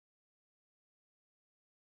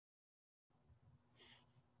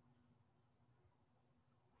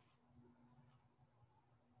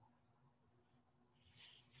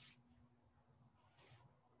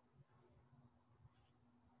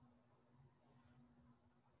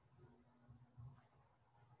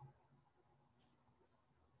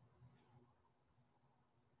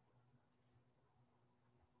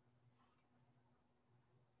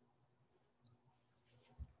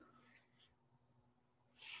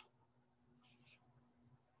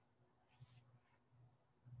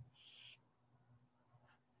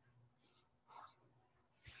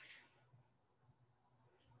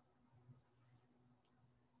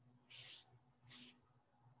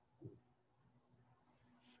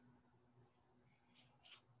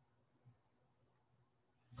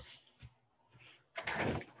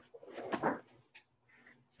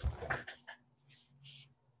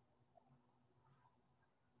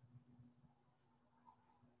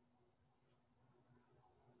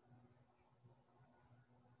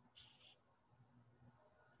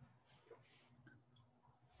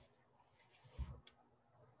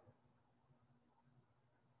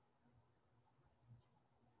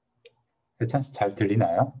잘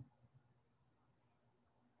들리나요?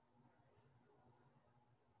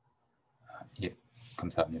 예,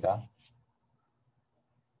 감사합니다.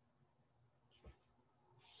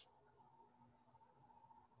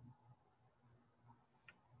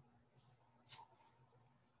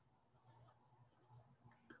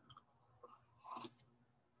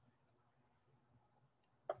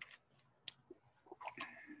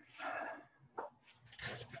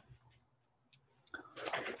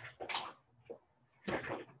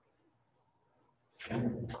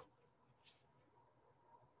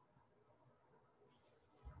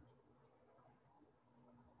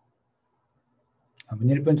 한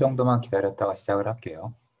 1분 정도만 기다렸다가 시작을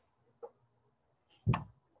할게요.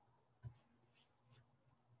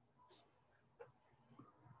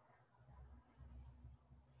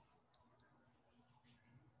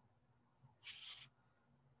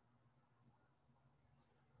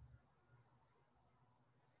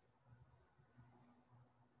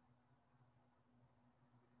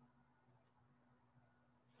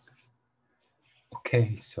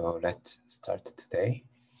 Okay, so let's start today.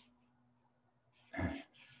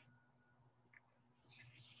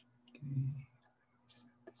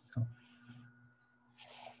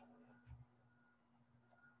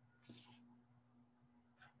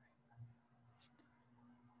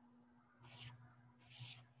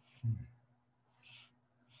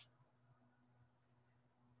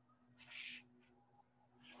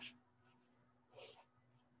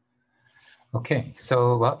 Okay,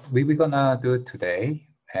 so what we're gonna do today,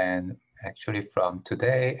 and actually from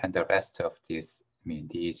today and the rest of this,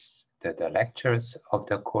 the lectures of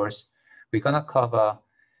the course, we're gonna cover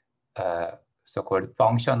so-called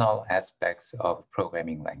functional aspects of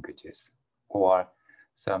programming languages, or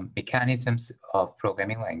some mechanisms of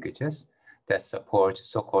programming languages that support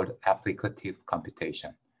so-called applicative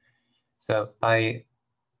computation. So by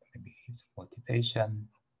maybe motivation,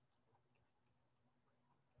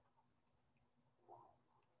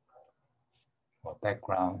 or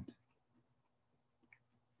background.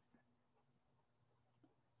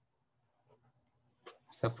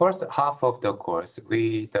 So first half of the course,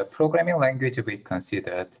 the programming language we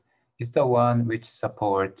considered is the one which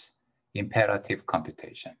supports imperative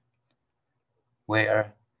computation,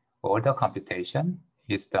 where all the computation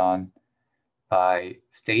is done by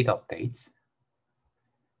state updates.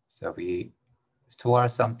 So we store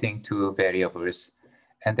something to variables,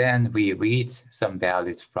 and then we read some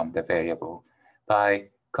values from the variable by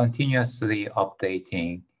continuously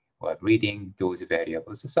updating or reading those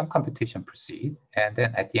variables. So some computation proceeds, and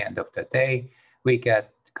then at the end of the day, we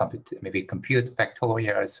get maybe compute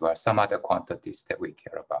factorials or some other quantities that we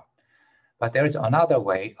care about. But there is another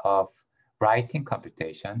way of writing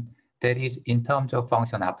computation that is in terms of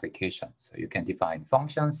function application. So you can define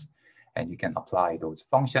functions, and you can apply those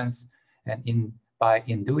functions, and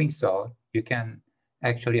in doing so, you can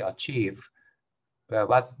actually achieve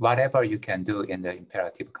whatever you can do in the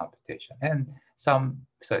imperative computation. And so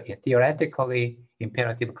theoretically,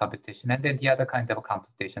 imperative computation, and then the other kind of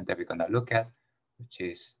computation that we're going to look at, which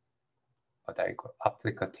is what I call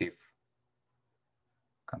applicative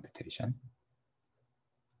computation.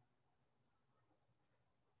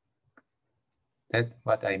 That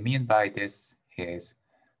what I mean by this is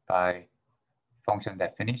by function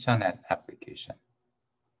definition and application.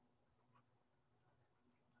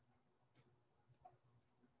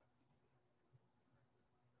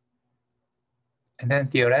 And then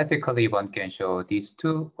theoretically, one can show these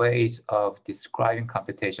two ways of describing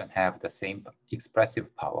computation have the same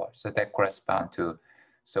expressive power. So that corresponds to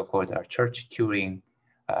so-called Church-Turing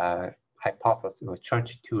hypothesis or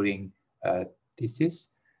Church-Turing thesis,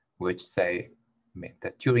 which say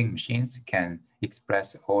the Turing machines can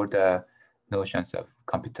express all the notions of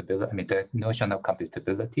computability, the notion of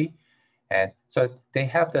computability. And so they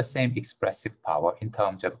have the same expressive power in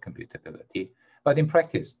terms of computability, but in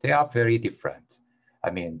practice, they are very different.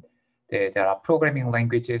 There are programming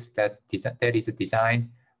languages that is designed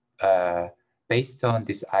based on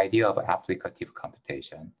this idea of applicative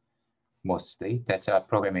computation. Mostly, that's a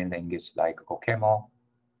programming language like OCaml,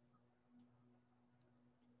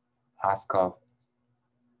 Haskell,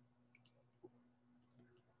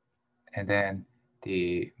 and then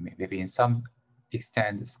maybe in some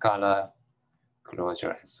extent Scala,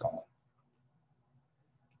 Clojure, and so on.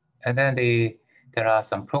 And then there are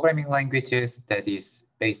some programming languages that is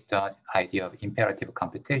based on idea of imperative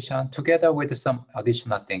computation, together with some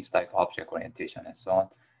additional things like object orientation and so on.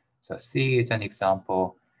 So C is an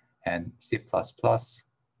example, and C++,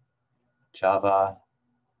 Java.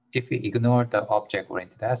 If we ignore the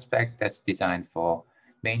object-oriented aspect, that's designed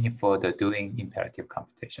mainly for the doing imperative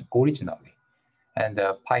computation originally. And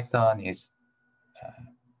Python is,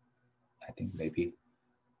 I think maybe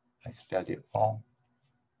I spelled it wrong.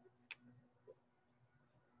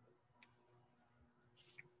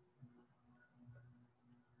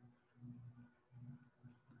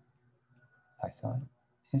 Python,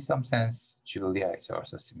 in some sense, Julia is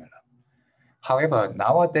also similar. However,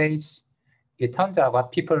 nowadays, it turns out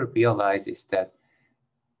what people realize is that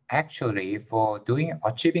actually for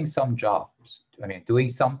achieving some jobs, doing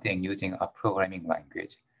something using a programming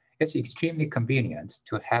language, it's extremely convenient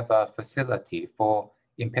to have a facility for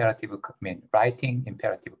writing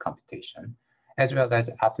imperative computation, as well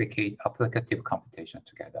as applicative computation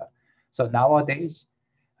together. So nowadays,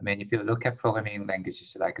 if you look at programming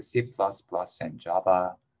languages like C++ and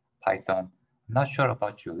Java, Python, I'm not sure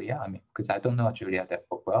about Julia, because I don't know Julia that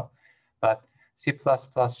well, but C++,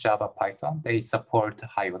 Java, Python, they support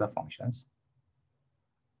high-order functions.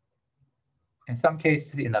 In some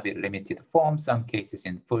cases, in a bit limited form, some cases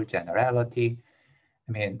in full generality.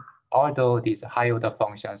 Although these high-order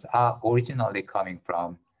functions are originally coming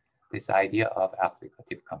from this idea of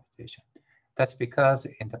applicative computation. That's because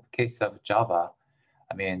in the case of Java,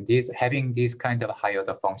 having this kind of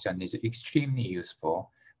high-order function is extremely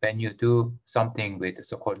useful when you do something with the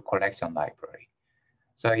so-called collection library.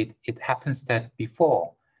 So it happens that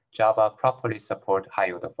before Java properly support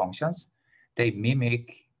high-order functions, they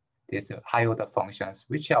mimic these high-order functions,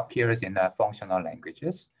 which appears in functional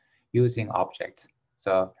languages using objects.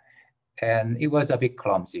 So, and it was a bit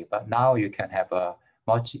clumsy, but now you can have a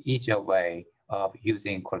much easier way of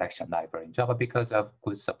using collection library in Java because of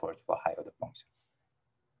good support for high-order functions.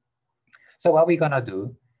 So what we're gonna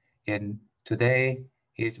do today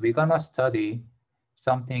is we're gonna study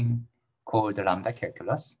something called lambda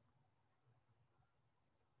calculus.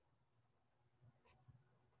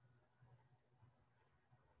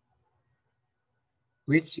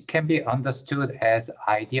 Which can be understood as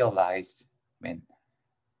idealized,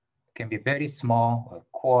 can be very small or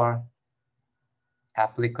core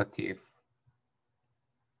applicative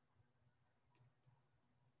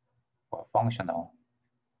or functional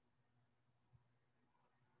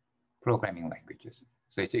programming languages.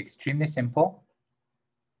 So it's extremely simple,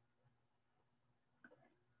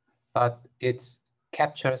 but it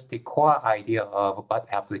captures the core idea of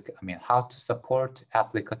how to support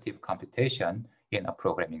applicative computation in a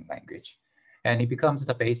programming language. And it becomes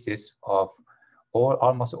the basis of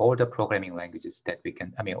almost all the programming languages that we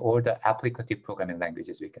can, all the applicative programming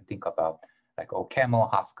languages we can think about, like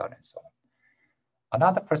OCaml, Haskell, and so on.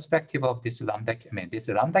 Another perspective of this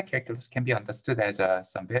lambda calculus can be understood as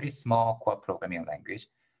some very small core programming language,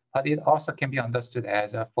 but it also can be understood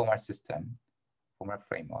as a formal system, formal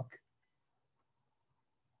framework,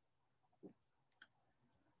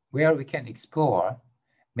 where we can explore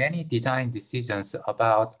many design decisions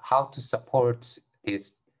about how to support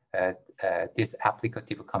this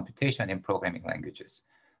applicative computation in programming languages.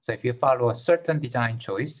 So if you follow a certain design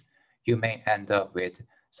choice, you may end up with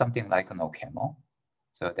something like an OCaml.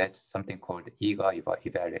 So that's something called eager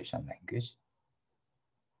evaluation language.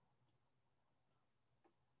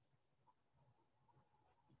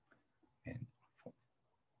 And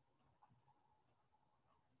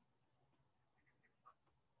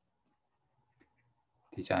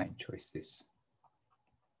design choices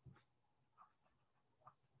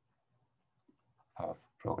of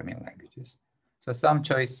programming languages. So some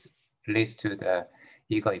choice leads to the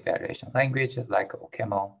eager evaluation language like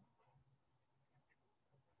OCaml.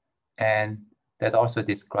 And that also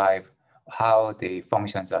describe how the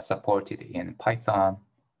functions are supported in Python.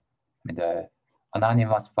 The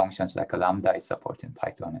anonymous functions like lambda is supported in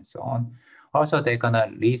Python and so on. Also, they're gonna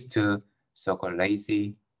lead to so-called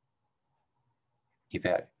lazy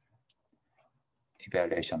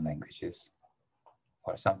evaluation languages,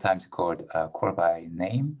 or sometimes called call by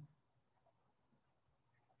name.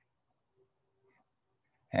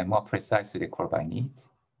 And more precisely, call by need.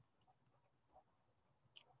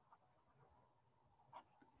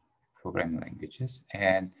 Programming languages.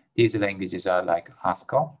 And these languages are like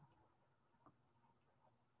Haskell.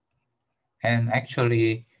 And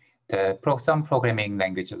actually, some programming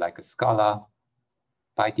language like Scala,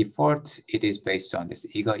 by default, it is based on this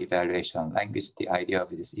eager evaluation language, the idea of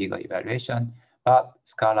this eager evaluation, but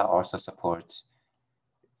Scala also supports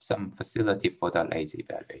some facility for the lazy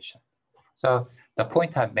evaluation. So the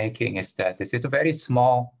point I'm making is that this is a very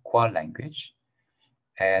small core language,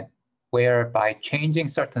 and where by changing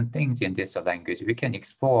certain things in this language, we can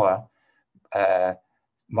explore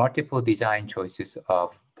multiple design choices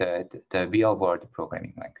of the real world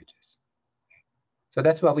programming languages. So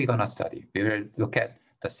that's what we're gonna study. We will look at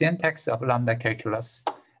the syntax of lambda calculus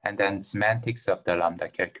and then semantics of the lambda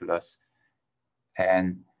calculus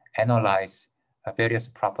and analyze various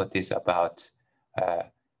properties about,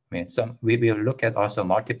 we will look at also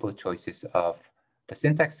multiple choices of the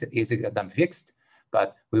syntax is fixed,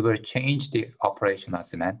 but we will change the operational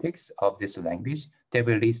semantics of this language that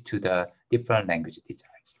will lead to the different language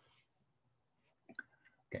designs.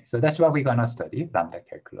 Okay, so that's what we're gonna study, lambda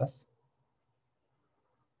calculus.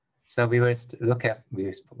 So we will look at,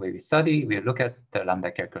 we look at the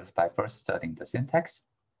lambda calculus by first studying the syntax.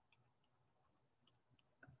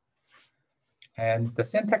 And the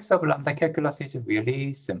syntax of lambda calculus is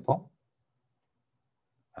really simple.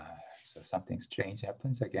 So something strange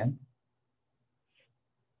happens again.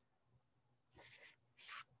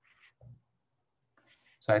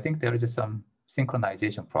 So I think there is some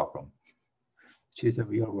synchronization problem, which is a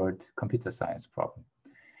real world computer science problem.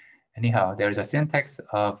 Anyhow, there is a syntax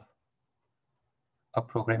of a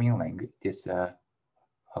programming language, this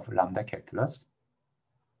of lambda calculus.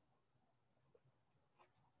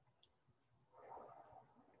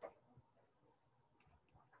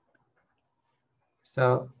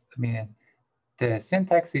 So, the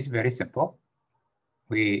syntax is very simple.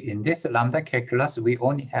 In this lambda calculus, we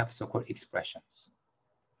only have so-called expressions.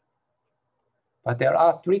 But there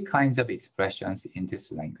are three kinds of expressions in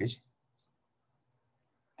this language.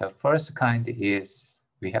 The first kind is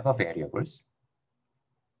we have a variables.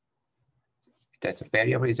 That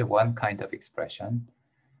variable is one kind of expression.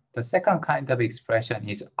 The second kind of expression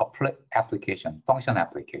is application, function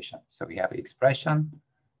application. So we have expression.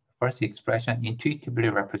 First expression intuitively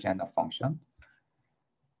represent a function.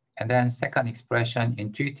 And then second expression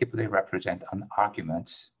intuitively represent an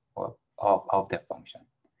argument of the function.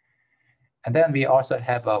 And then we also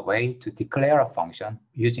have a way to declare a function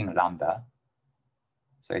using lambda.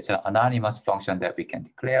 So it's an anonymous function that we can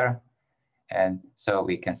declare. And so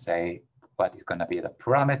we can say what is going to be the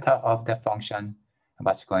parameter of the function and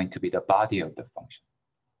what's going to be the body of the function.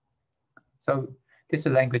 So this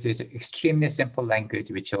language is an extremely simple language,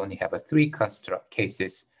 which only have three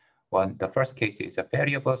cases. The first case is a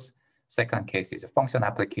variables. Second case is a function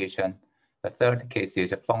application. The third case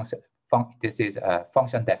is a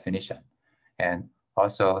function definition. And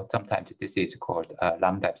also sometimes this is called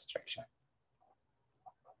lambda abstraction.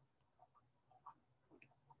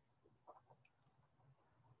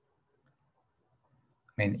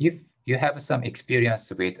 If you have some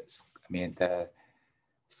experience with, the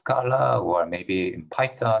Scala or maybe in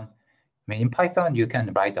Python, in Python you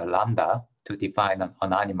can write a lambda to define an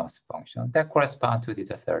anonymous function that corresponds to the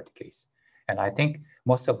third case. And I think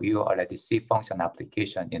most of you already see function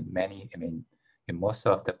application in many, in most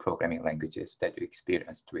of the programming languages that you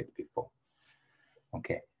experienced with before.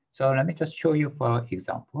 Okay, so let me just show you for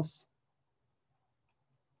examples.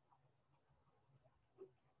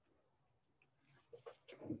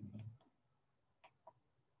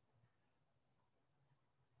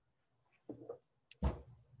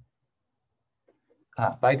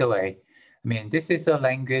 By the way, this is a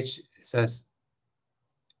language,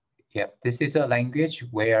 this is a language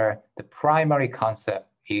where the primary concept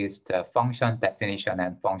is the function definition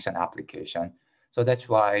and function application. So that's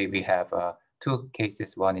why we have two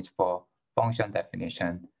cases. One is for function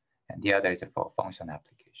definition and the other is for function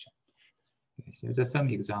application. Okay, so just some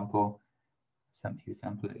example. Some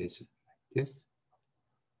example is like this.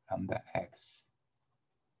 Lambda x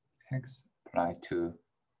applied to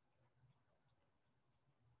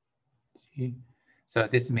G. So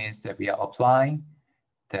this means that we are applying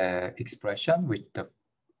the expression which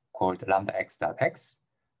called lambda x dot x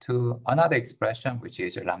to another expression which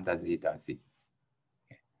is lambda z dot z.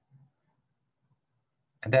 Okay.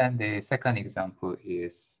 And then the second example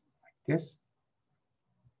is like this.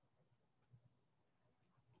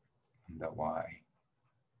 Lambda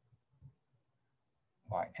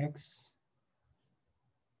yx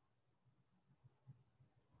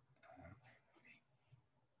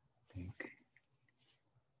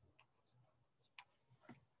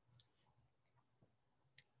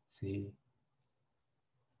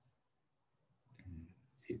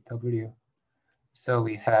CW. So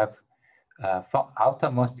we have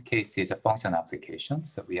outermost case is a function application.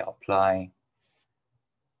 So we are applying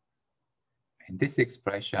in this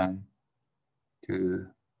expression to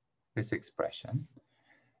this expression.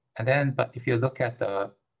 And then, but if you look at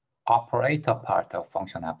the operator part of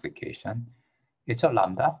function application, it's a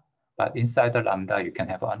lambda, but inside the lambda, you can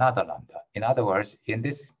have another lambda. In other words, in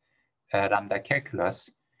this lambda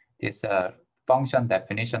calculus, this function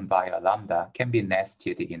definition by a lambda can be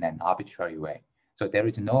nested in an arbitrary way. So there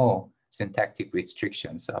is no syntactic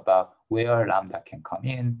restrictions about where lambda can come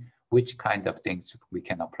in, which kind of things we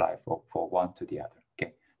can apply for one to the other.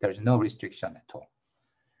 Okay, there is no restriction at all.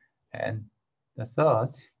 And the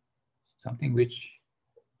third, something which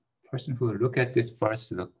person who look at this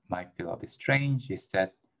first might feel a bit strange is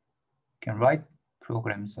that you can write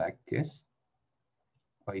programs like this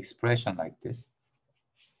or expression like this.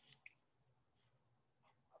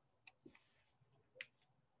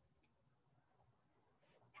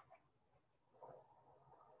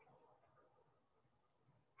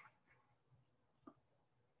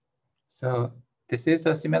 So this is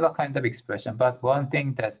a similar kind of expression, but one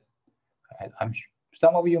thing that I'm sure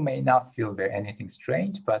some of you may not feel there anything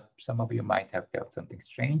strange, but some of you might have felt something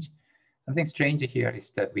strange. Something strange here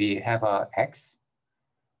is that we have a x,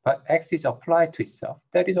 but x is applied to itself.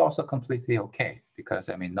 That is also completely okay, because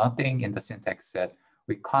I mean, nothing in the syntax said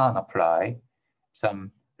we can't apply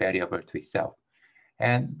some variable to itself.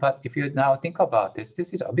 But if you now think about this,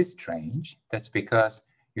 this is a bit strange. That's because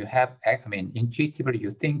you have, I mean, intuitively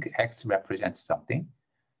you think x represents something,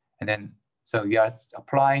 and then so you are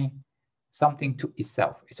applying something to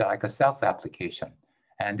itself. It's like a self-application.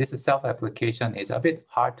 And this self-application is a bit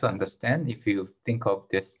hard to understand if you think of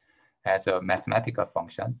this as a mathematical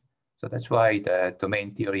function. So that's why the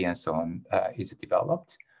domain theory and so on is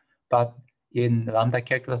developed. But in lambda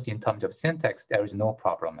calculus, in terms of syntax, there is no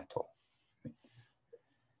problem at all.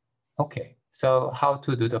 Okay, so how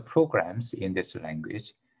to do the programs in this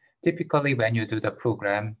language? Typically, when you do the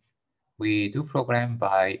program, we do program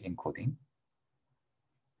by encoding.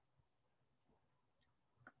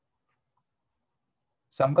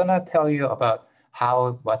 So I'm gonna tell you about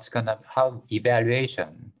how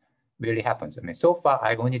evaluation really happens. I mean, so far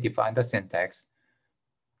I only defined the syntax.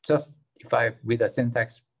 Just with the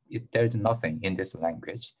syntax, there's nothing in this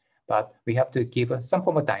language, but we have to give some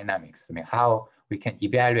form of dynamics. I mean, how we can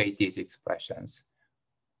evaluate these expressions.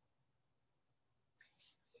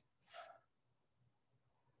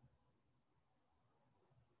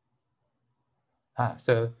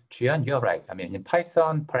 So Juan, you're right. I mean, in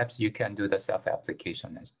Python, perhaps you can do the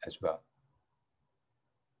self-application as well.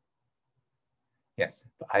 Yes,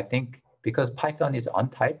 I think because Python is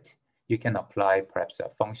untyped, you can apply perhaps a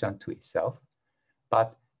function to itself.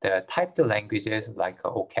 But the typed languages like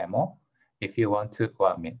OCaml, if you want to,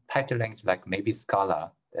 well, I mean, typed language like maybe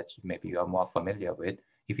Scala, that maybe you are more familiar with.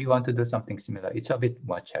 If you want to do something similar, it's a bit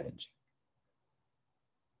more challenging.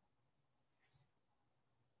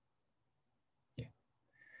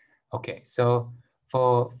 Okay, so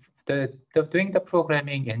for doing the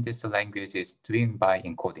programming in this language is doing by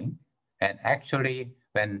encoding. And actually,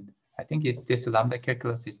 when I think this lambda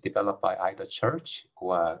calculus is developed by either Church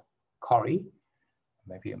or Corey,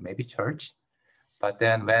 maybe Church. But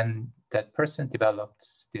then when that person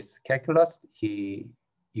developed this calculus, he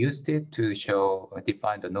used it to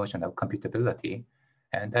define the notion of computability.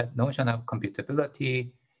 And that notion of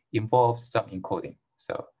computability involves some encoding.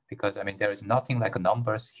 So because I mean, there is nothing like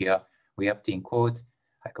numbers here. We have to encode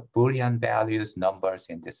like a Boolean values, numbers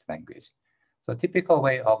in this language. So typical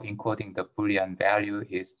way of encoding the Boolean value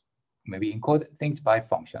is maybe encode things by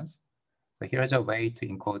functions. So here's a way to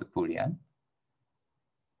encode Boolean.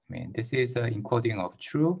 I mean, this is an encoding of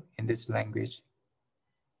true in this language.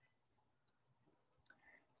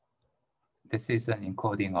 This is an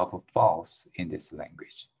encoding of false in this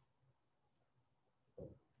language.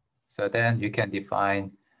 So then you can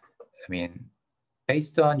define, I mean,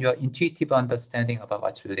 based on your intuitive understanding about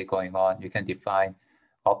what's really going on, you can define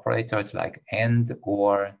operators like AND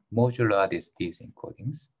or modular these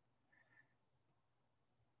encodings.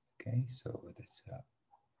 Okay, so that's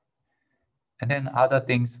and then other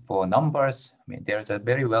things for numbers. I mean, there's a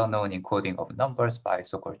very well-known encoding of numbers by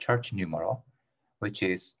so-called church numeral, which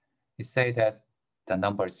is you say that the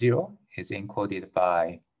number 0 is encoded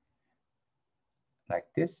by like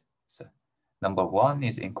this. So number 1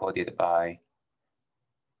 is encoded by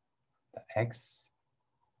the x,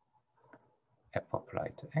 f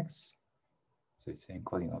applied to x. So it's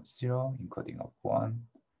encoding of 0, encoding of 1.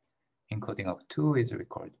 Encoding of 2 is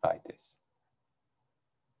recorded by this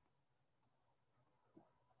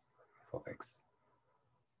of x.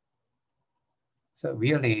 So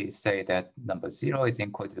really say that number 0 is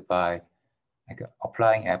encoded by like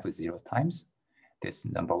applying f 0 times. This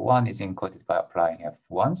number 1 is encoded by applying f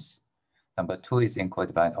once. Number 2 is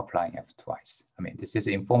encoded by applying f twice. I mean, this is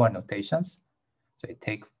informal notations. So you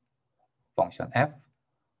take function f,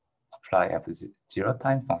 apply f 0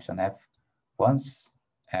 times, function f once,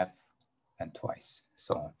 f, and twice,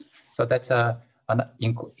 so on. So that's a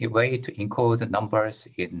way to encode numbers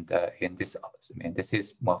in this. I mean, this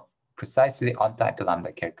is more precisely untyped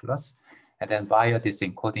lambda calculus. And then via this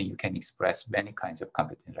encoding, you can express many kinds of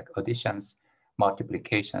computation, like additions,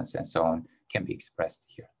 multiplications, and so on can be expressed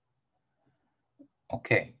here.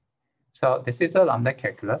 Okay, so this is a lambda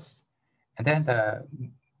calculus. And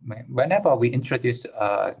then whenever we introduce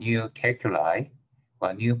a new calculi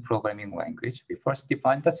or new programming language, we first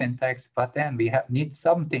define the syntax, but then we need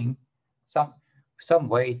something, some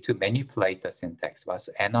way to manipulate the syntax, or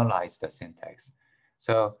to analyze the syntax.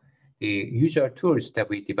 So the usual tools that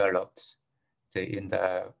we developed in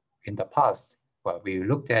the past, what we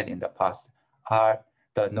looked at in the past, are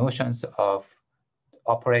the notions of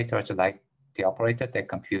operators, like the operator that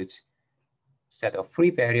computes set of free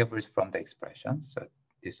variables from the expression. So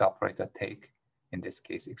this operator take, in this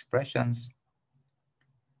case, expressions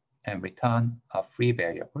and return free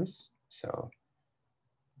variables. So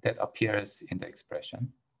that appears in the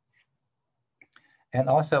expression. And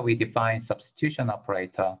also we define substitution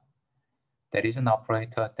operator. That is an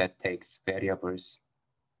operator that takes variables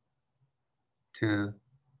to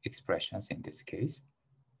expressions in this case.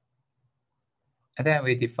 And then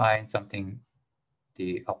we define something,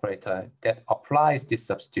 the operator that applies this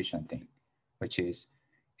substitution thing, which is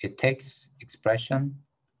it takes expression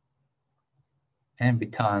and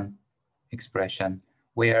return expression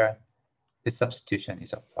where the substitution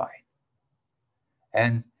is applied.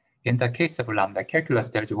 And in the case of lambda calculus,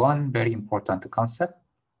 there's one very important concept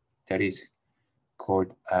that is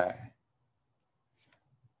called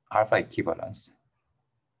alpha equivalence,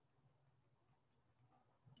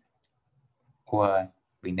 or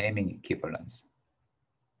renaming equivalence.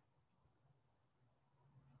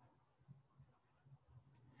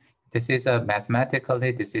 This is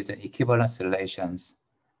mathematically, this is an equivalence relations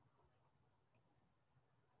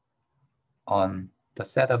on the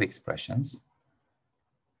set of expressions,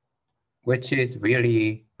 which is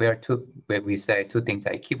really where we say two things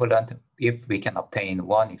are equivalent if we can obtain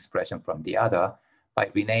one expression from the other by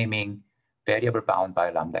renaming variable bound by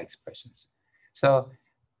lambda expressions. So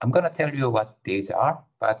I'm going to tell you what these are,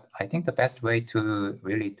 but I think the best way to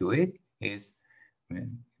really do it is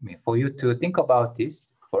for you to think about this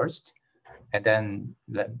first, and then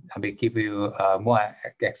let me give you more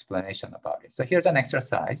explanation about it. So here's an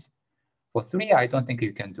exercise. For 3, I don't think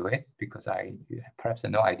you can do it because I perhaps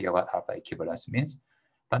have no idea what alpha equivalence means.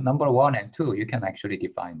 But number 1 and 2, you can actually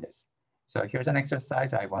define this. So here's an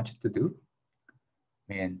exercise I want you to do.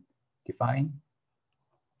 Define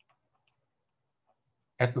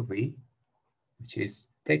FV, which is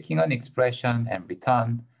taking an expression and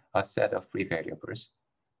return a set of free variables,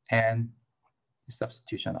 and the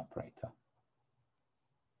substitution operator.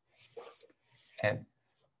 And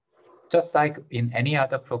just like in any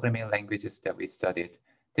other programming languages that we studied,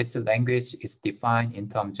 this language is defined in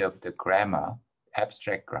terms of the grammar,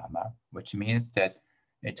 abstract grammar, which means that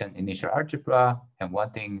it's an initial algebra. And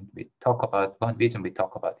one reason we talk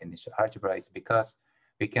about initial algebra is because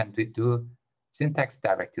we can do syntax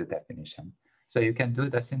directed definition. So you can do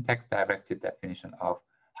the syntax directed definition of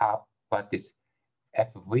what this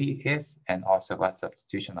FV is and also what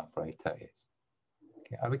substitution operator is.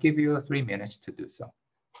 Okay, I will give you 3 minutes to do so.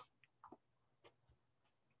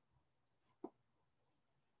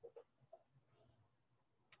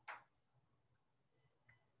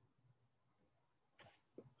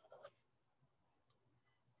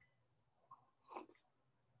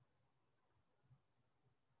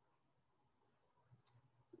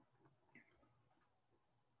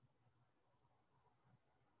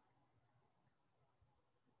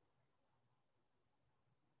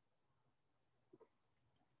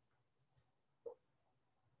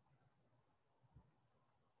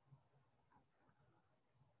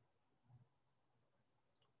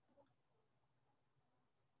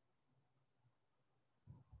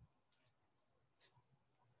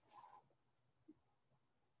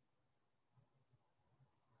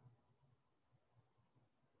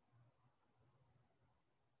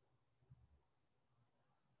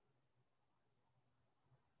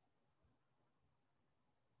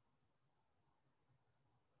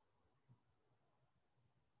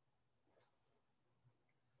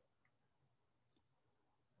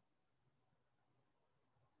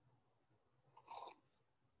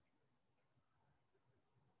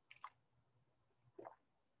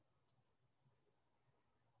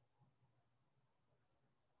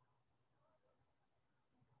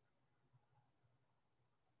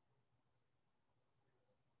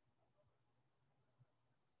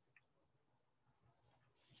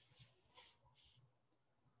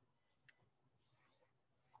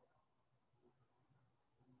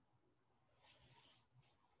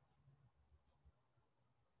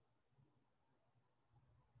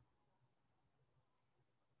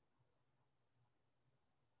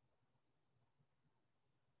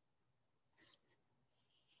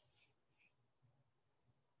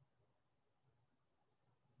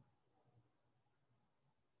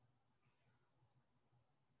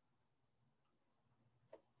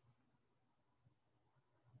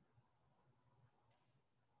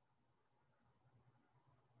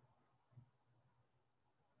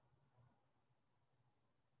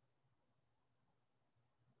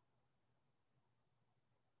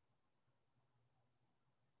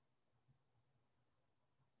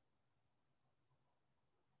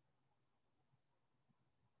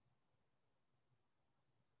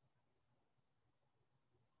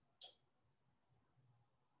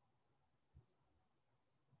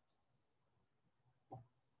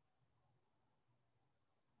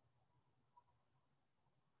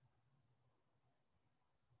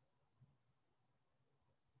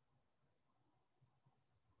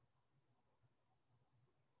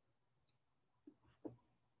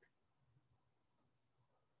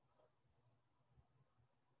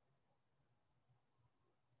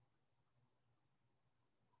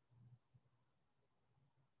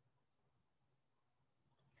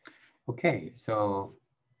 Okay, so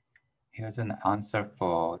here's an answer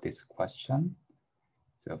for this question.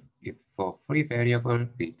 So if for free variable,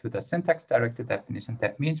 we do the syntax-directed definition,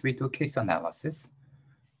 that means we do case analysis.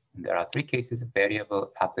 And there are three cases: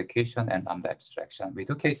 variable, application, and lambda abstraction. We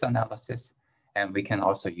do case analysis, and we can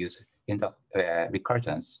also use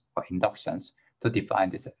recursions or inductions to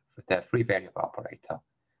define the free variable operator.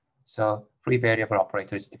 So free variable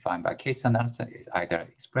operator is defined by case analysis, is either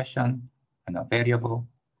expression and a variable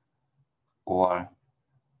or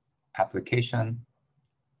application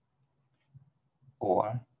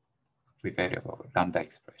or free variable lambda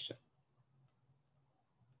expression.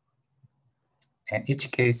 In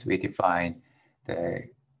each case, we define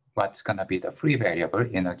what's going to be the free variable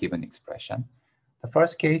in a given expression. The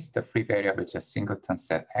first case, the free variable is a singleton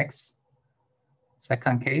set X.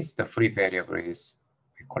 Second case, the free variable is,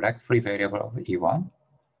 we collect free variable of E1,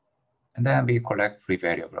 and then we collect free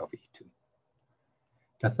variable of E2.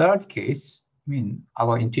 The third case,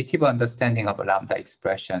 our intuitive understanding of a lambda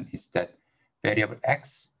expression is that variable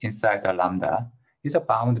X inside the lambda is a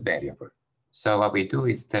bound variable. So what we do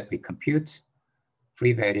is that we compute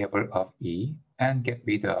free variable of E and get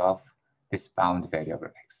rid of this bound variable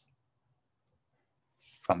X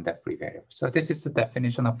from the free variable. So this is the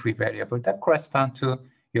definition of free variable that corresponds to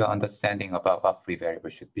your understanding about what free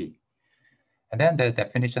variable should be. And then the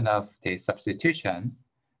definition of the substitution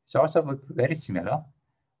is also very similar,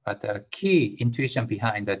 but the key intuition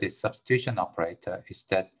behind this substitution operator is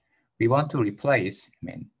that we want to replace,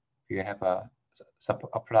 we have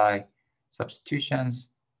apply substitutions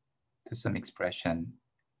to some expression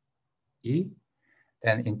E,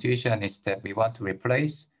 then intuition is that we want to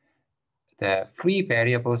replace the free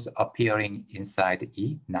variables appearing inside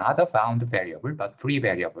E, not a bound variable, but free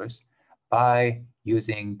variables, by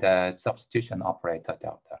using the substitution operator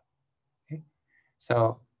delta. Okay?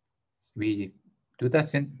 So we do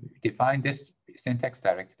define this syntax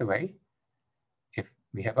directed way. If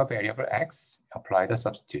we have a variable X, apply the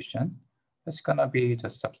substitution, that's gonna be the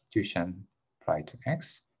substitution applied to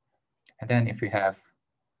X. And then if we have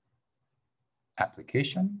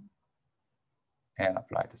application and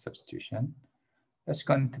apply the substitution, that's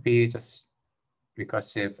going to be just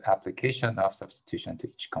recursive application of substitution to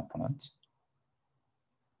each component,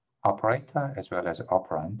 operator as well as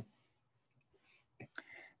operand.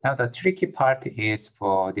 Now the tricky part is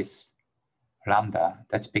for this lambda.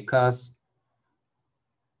 That's because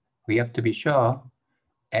we have to be sure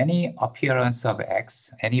any appearance of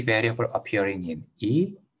X, any variable appearing in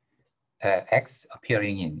E, X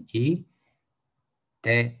appearing in E,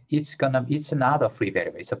 it's not a free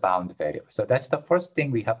variable, it's a bound variable. So that's the first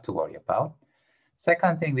thing we have to worry about.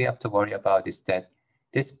 Second thing we have to worry about is that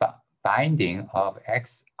this binding of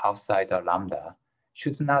X outside the lambda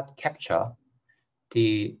should not capture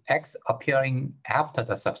the X appearing after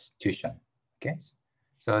the substitution. Okay,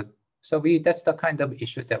 so that's the kind of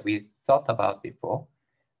issue that we thought about before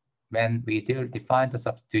when we define the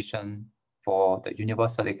substitution for the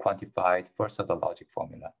universally quantified first order logic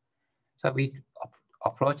formula. So we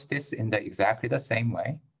approach this in exactly the same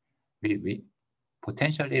way. We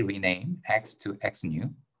potentially rename X to X new.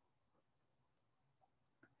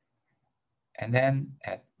 And then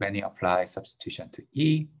when you apply substitution to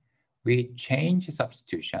E, we change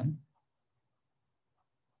substitution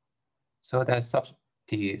so that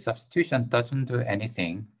the substitution doesn't do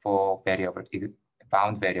anything for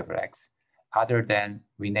bound variable X other than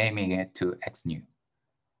renaming it to X new.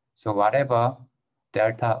 So whatever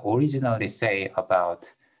delta originally say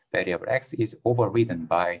about variable X is overridden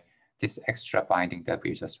by this extra binding that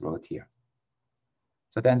we just wrote here.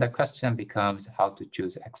 So then the question becomes how to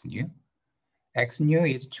choose X new. X new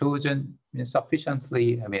is chosen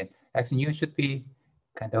sufficiently, X new should be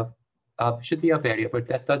should be a variable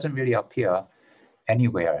that doesn't really appear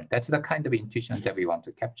anywhere. That's the kind of intuition that we want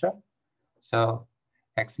to capture. So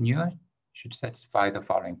X new should satisfy the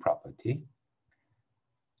following property.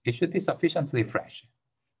 It should be sufficiently fresh,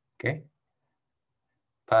 okay?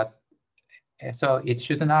 But so it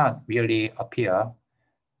should not really appear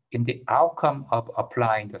in the outcome of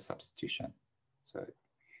applying the substitution. So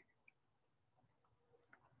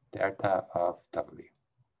delta of W.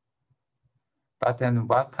 But then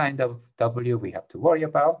what kind of W we have to worry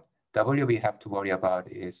about? W we have to worry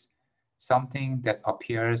about is something that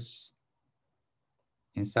appears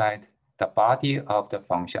inside the body of the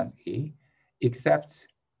function E, except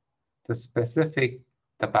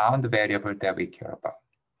the bound variable that we care about.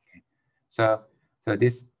 Okay. So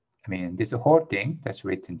this whole thing that's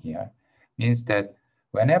written here means that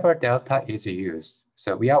whenever delta is used,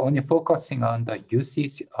 so we are only focusing on the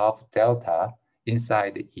usage of delta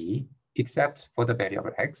inside E, except for the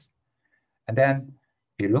variable X. And then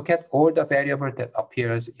we look at all the variable that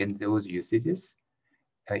appears in those usages,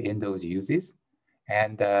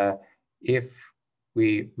 and if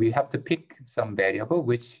we have to pick some variable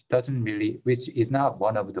which is not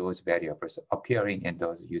one of those variables appearing in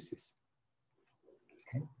those uses.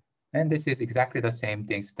 Okay? And this is exactly the same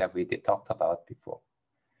things that we talked about before.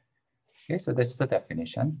 Okay, so that's the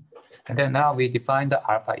definition. And then now we define the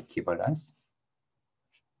alpha equivalence.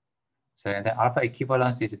 So the alpha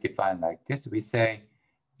equivalence is defined like this. We say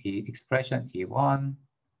the expression E1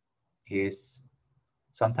 is,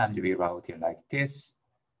 sometimes we write it like this,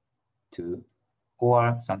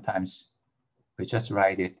 or sometimes we just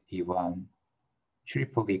write it E1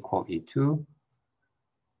 triple equal E2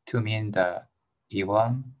 to mean the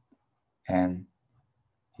E1 and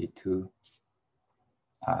E2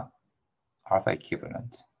 are alpha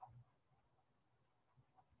equivalent.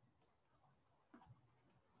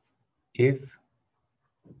 If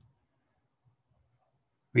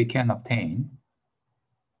we can obtain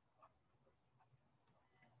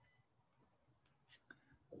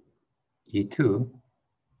E2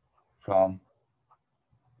 from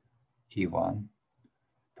E1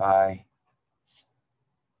 by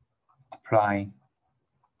applying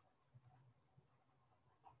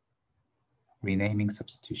renaming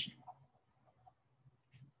substitution.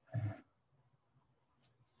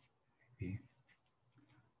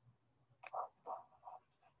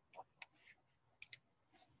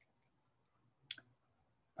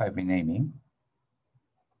 By renaming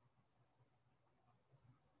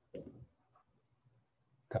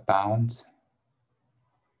the bound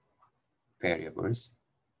variables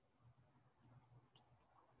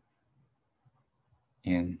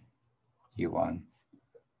in E1,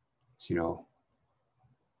 0,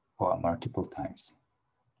 or multiple times.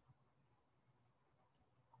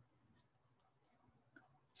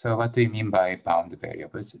 So what do we mean by bound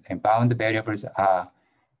variables? And bound variables are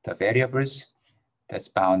the variables that's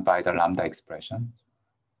bound by the lambda expression.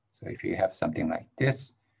 So if you have something like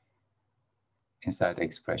this inside the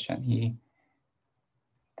expression E,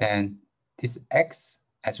 then this X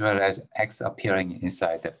as well as X appearing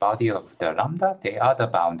inside the body of the lambda, they are the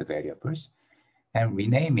bound variables. And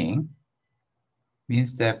renaming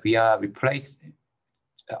means that we are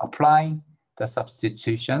applying the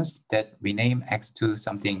substitutions that rename X to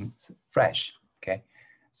something fresh, okay?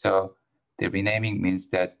 So the renaming means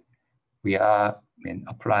that we are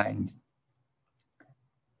applying,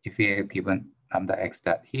 if we are given lambda X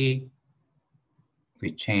dot E,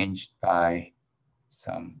 we change by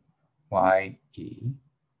some Y E.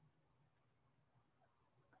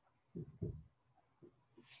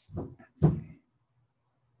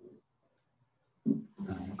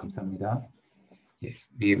 감사합니다.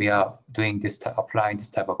 We are doing this, applying this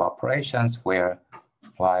type of operations where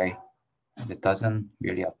Y it doesn't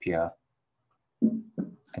really appear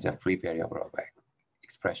as a free variable of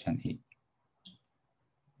expression E.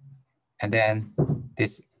 And then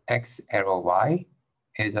this X arrow Y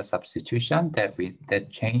is a substitution that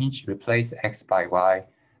replace X by Y,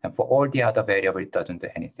 and for all the other variables, it doesn't do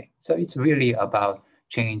anything. So it's really about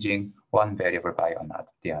changing one variable by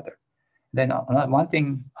the other. Then one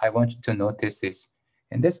thing I want you to notice is,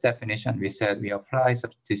 in this definition, we said we apply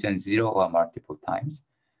substitution 0 or multiple times.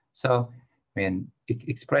 So when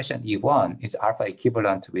expression E1 is alpha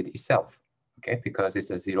equivalent with itself, okay, because it's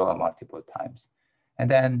a 0 or multiple times. And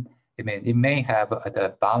then it may have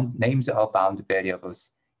the bound names of bound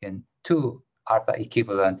variables in 2 alpha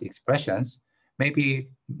equivalent expressions. Maybe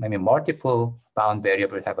multiple bound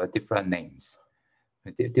variables have a different names,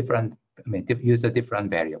 use the different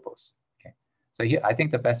variables. Okay, so here I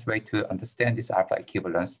think the best way to understand this alpha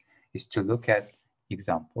equivalence is to look at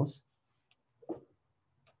examples.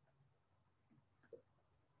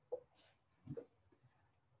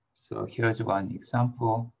 So here's one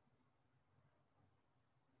example.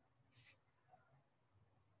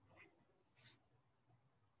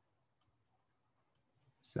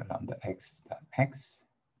 So lambda X dot X.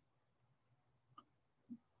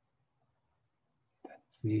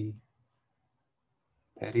 Let's see.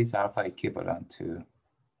 That is alpha equivalent to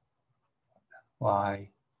Y.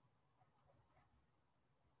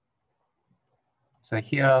 So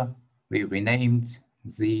here we renamed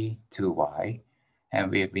Z to Y, and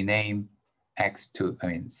we rename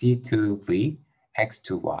Z to V, X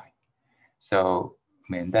to Y. So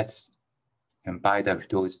that's, and by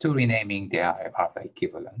those two renaming, they are alpha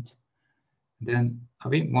equivalent. Then a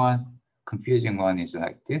bit more confusing one is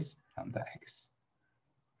like this: lambda X,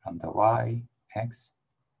 lambda Y, X.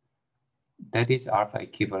 That is alpha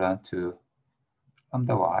equivalent to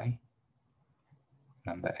lambda Y,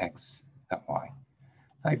 lambda X, Y.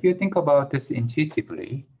 Now, if you think about this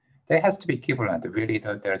intuitively, They has to be equivalent. Really,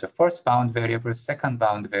 there's a first bound variable, second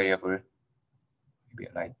bound variable, maybe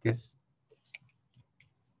like this.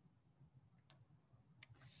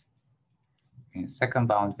 In second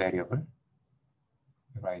bound variable,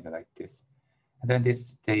 write like this. And then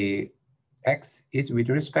the x is with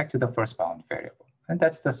respect to the first bound variable. And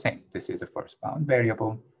that's the same. This is a first bound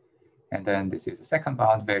variable. And then this is a second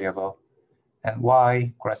bound variable. And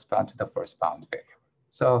y corresponds to the first bound variable.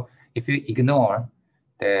 So if you ignore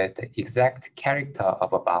the exact character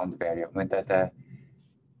of a bound variable, the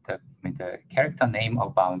character name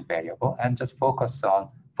of bound variable, and just focus on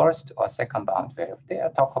first or second bound variable, they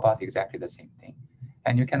talk about exactly the same thing.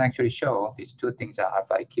 And you can actually show these two things are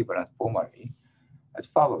alpha equivalent formally as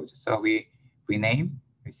follows. So we name,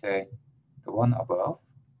 we say the one above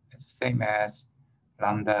is the same as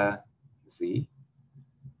lambda z,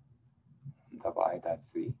 lambda y dot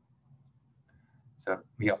z. So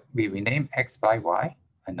we rename x by y,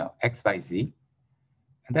 no, x by z,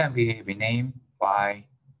 and then we rename y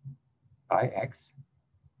by x.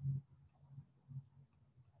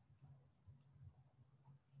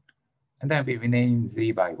 And then we rename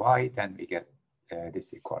z by y, then we get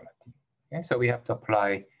this equality. Okay, so we have to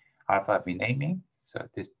apply alpha renaming. So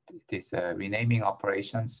this renaming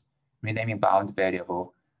operations, renaming bound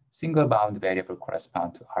variable, single bound variable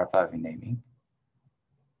correspond to alpha renaming.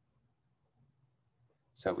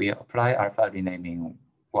 So we apply alpha renaming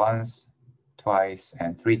once, twice,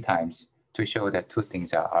 and 3 times to show that two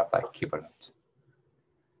things are alpha equivalent.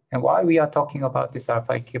 And why we are talking about this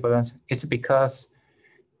alpha equivalence? It's because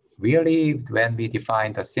really when we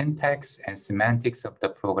define the syntax and semantics of the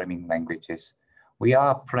programming languages, we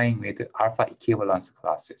are playing with alpha equivalence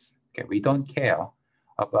classes. Okay, we don't care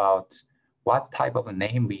about what type of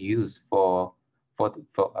name we use for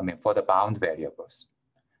the bound variables.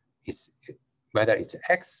 Whether it's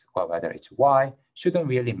x or whether it's y shouldn't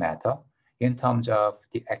really matter in terms of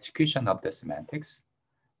the execution of the semantics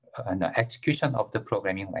and the execution of the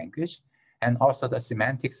programming language, and also the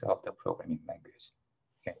semantics of the programming language.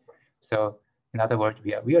 Okay, so in other words,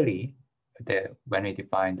 we are really when we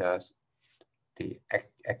define the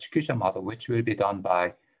execution model, which will be done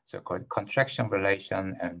by so-called contraction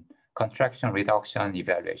relation and contraction reduction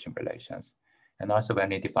evaluation relations, and also when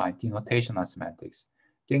we define denotational semantics,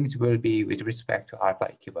 things will be with respect to alpha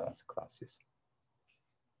equivalence classes.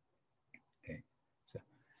 Okay, so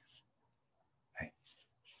right.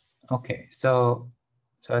 Okay, so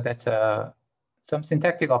that's some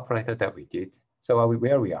syntactic operator that we did. So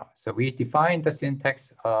where we are. So we defined the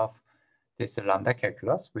syntax of this lambda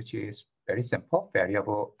calculus, which is very simple: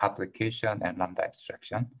 variable application and lambda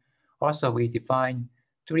abstraction. Also, we define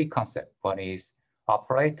 3 concepts. One is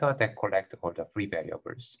operator that collect all the free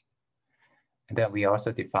variables. And then we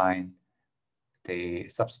also define the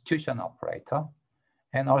substitution operator.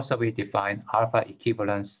 And also we define alpha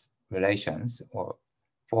equivalence relations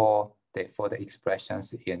for the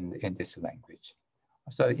expressions in this language.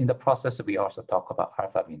 So in the process, we also talk about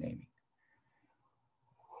alpha renaming.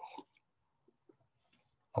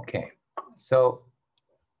 Okay, so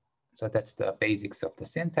that's the basics of the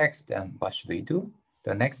syntax. Then what should we do?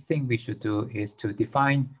 The next thing we should do is to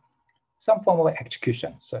define some form of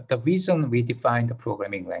execution. So the reason we define the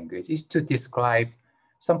programming language is to describe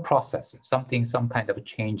some process, some kind of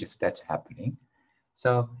changes that's happening.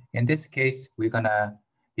 So in this case, we're gonna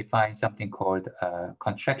define something called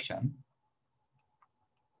contraction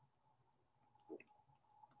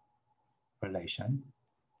relation,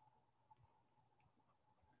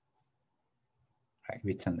 right,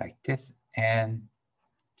 written like this, and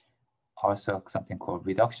also something called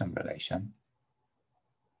reduction relation.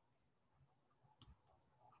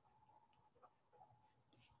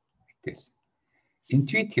 Like this.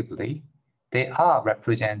 Intuitively, they are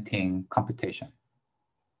representing computation.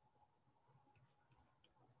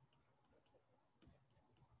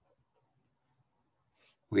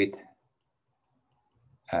 With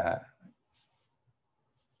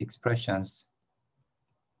expressions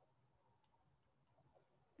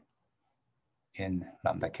in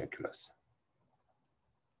lambda calculus.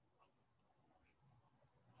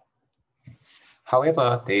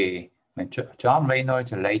 However, John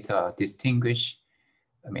Reynolds later distinguished,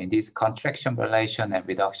 this contraction relation and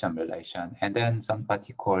reduction relation, and then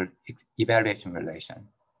somebody called evaluation relation.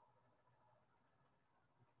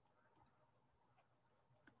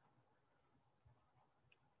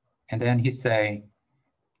 And then he say,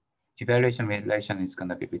 evaluation relation is going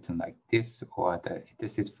to be written like this, or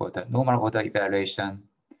this is for the normal order evaluation.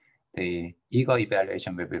 The eager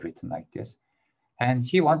evaluation will be written like this. And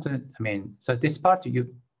he wanted, so this part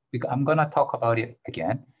I'm going to talk about it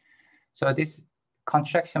again. So this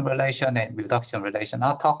contraction relation and reduction relation,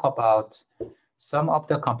 I'll talk about some of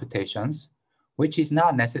the computations, which is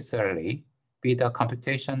not necessarily be the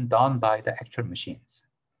computation done by the actual machines,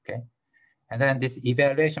 okay? And then this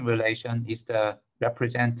evaluation relation is the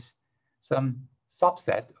represents some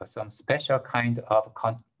subset or some special kind of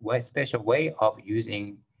special way of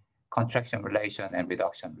using contraction relation and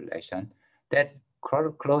reduction relation that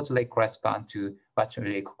closely correspond to what's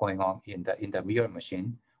really going on in the real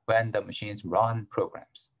machine when the machines run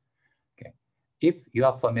programs. Okay, if you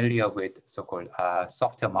are familiar with so-called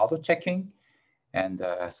software model checking and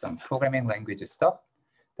some programming language stuff,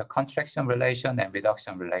 the contraction relation and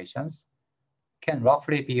reduction relations can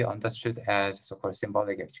roughly be understood as so-called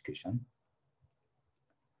symbolic execution,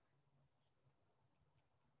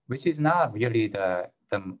 which is not really the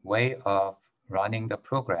way of running the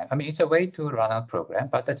program. I mean, it's a way to run a program,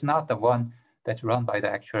 but that's not the one that's run by the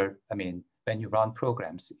actual, I mean, when you run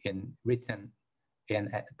programs written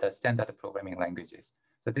in the standard programming languages.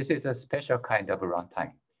 So this is a special kind of a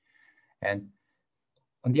runtime. And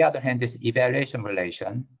on the other hand, this evaluation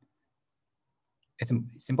relation,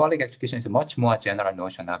 symbolic execution is a much more general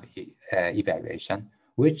notion of evaluation,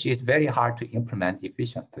 which is very hard to implement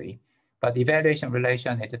efficiently. But evaluation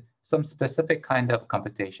relation is some specific kind of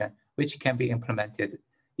computation which can be implemented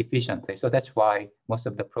efficiently. So that's why most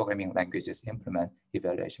of the programming languages implement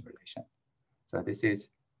evaluation relation. So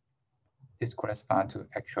this corresponds to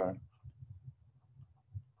actual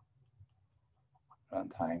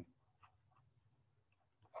runtime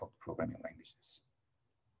of programming languages.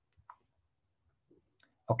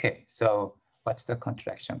 Okay, so what's the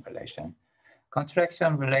contraction relation?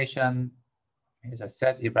 Contraction relation, as I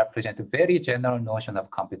said, it represents a very general notion of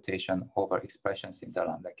computation over expressions in the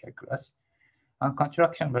lambda calculus. And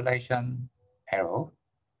contraction relation arrow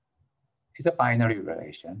is a binary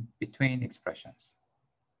relation between expressions.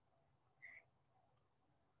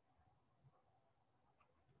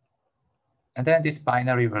 And then this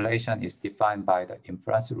binary relation is defined by the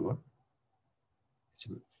inference rule. It's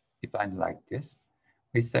defined like this.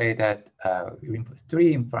 We say that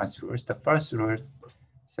three inference rules. The first rule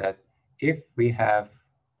said if we have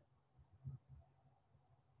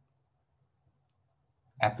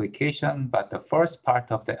application, but the first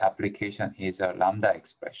part of the application is a lambda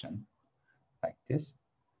expression like this.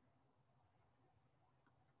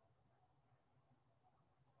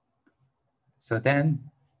 So then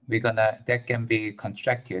that can be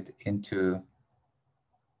contracted into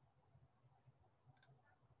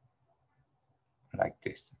like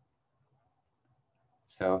this.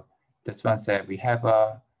 So this one said we have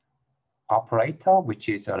a operator, which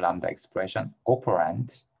is a lambda expression,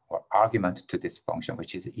 operand or argument to this function,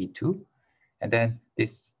 which is E2. And then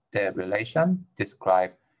the relation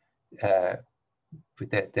describe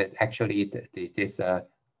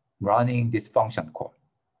running this function call.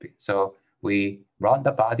 So we run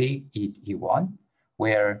the body E1,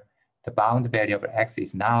 where the bound variable x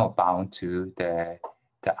is now bound to the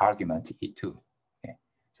argument E2. Okay.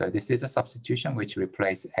 So this is a substitution which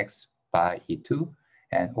replaces x by E2,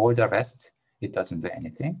 and all the rest, it doesn't do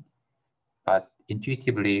anything. But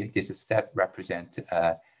intuitively, this step represents,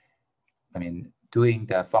 doing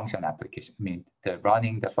the function application,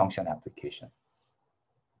 running the function application.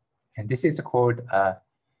 And this is called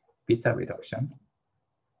beta reduction.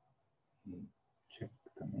 Check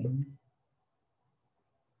the name.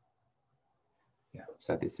 Yeah,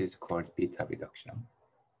 so this is called beta reduction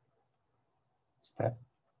step.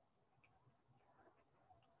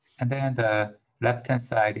 And then the left-hand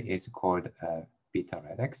side is called beta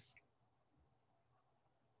redex,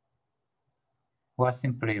 or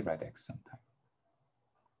simply redex sometimes.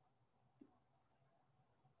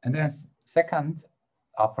 And then second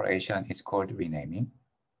operation is called renaming.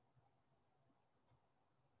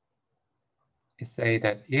 It say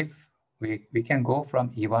that if we can go from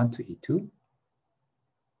E1 to E2,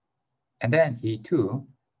 and then E2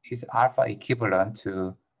 is alpha equivalent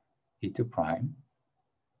to E2 prime.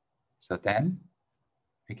 So then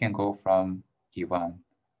we can go from E1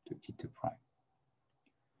 to E2 prime.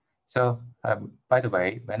 So by the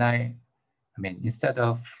way, instead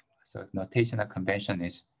of, so notational convention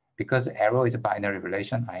is, because arrow is a binary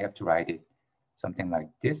relation, I have to write it something like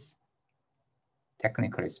this,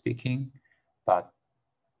 technically speaking, but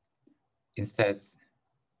instead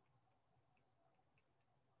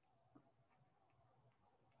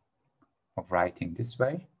of writing this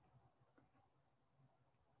way,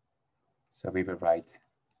 so we will write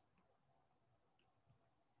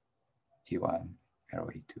E1 arrow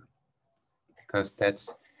E2, because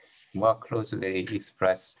that's more closely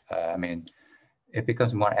expressed. It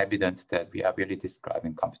becomes more evident that we are really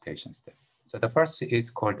describing computation step. So the first is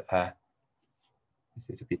called This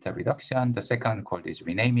is beta reduction. The second called is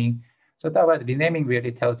renaming. So that what renaming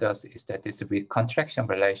really tells us is that this contraction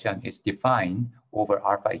relation is defined over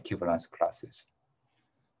alpha equivalence classes.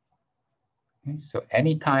 Okay, so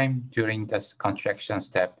anytime during this contraction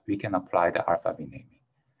step, we can apply the alpha renaming.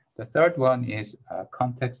 The third one is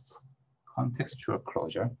contextual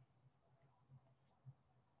closure.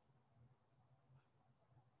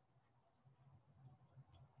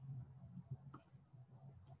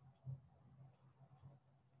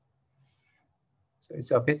 So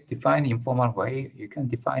it's a bit defined informal way. You can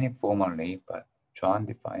define it formally, but John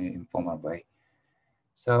defined it informal way.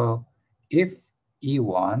 So if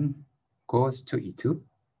E1 goes to E2,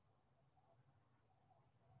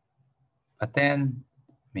 but then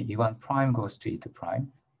E1 prime goes to E2 prime,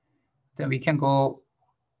 then we can go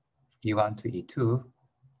E1 to E2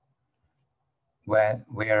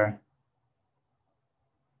 where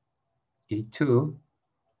E2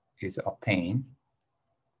 is obtained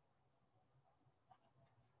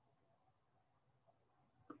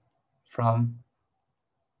from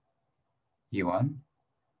E1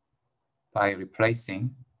 by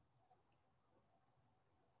replacing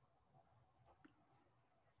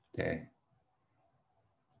the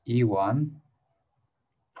E1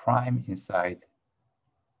 prime inside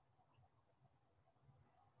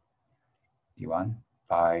E1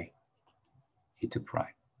 by E2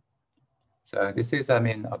 prime. So this is, a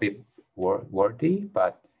bit wordy,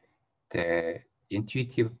 but the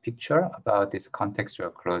intuitive picture about this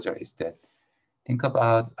contextual closure is that, think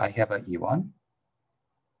about I have a E1,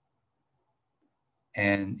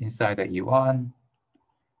 and inside the E1,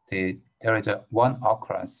 there is one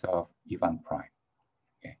occurrence of E1 prime,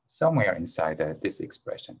 okay, somewhere inside this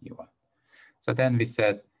expression E1. So then we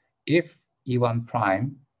said, if E1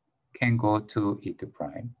 prime can go to E2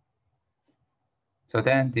 prime, so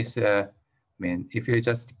then this, if you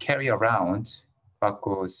just carry around what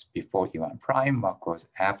goes before E1 prime, what goes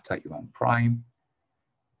after E1 prime,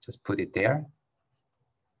 just put it there,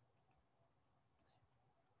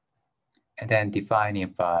 and then define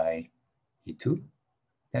it by E2.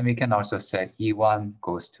 Then we can also say E1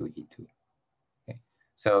 goes to E2. Okay?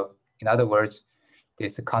 So in other words,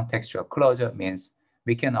 this contextual closure means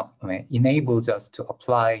we can enables us to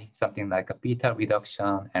apply something like a beta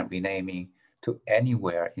reduction and renaming to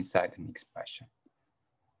anywhere inside an expression.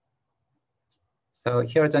 So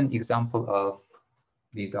here's an example of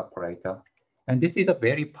this operator. And this is a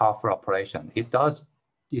very powerful operation. It does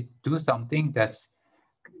something that's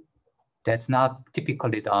not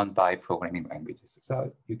typically done by programming languages.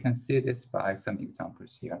 So you can see this by some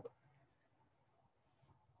examples here.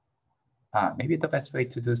 Maybe the best way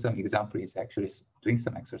to do some example is actually doing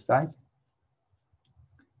some exercise.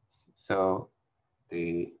 So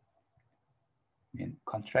the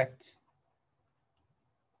contract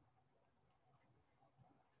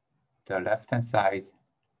the left-hand side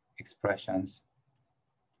expressions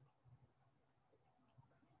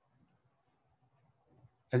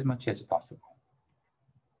as much as possible.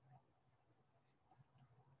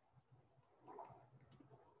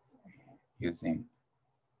 Using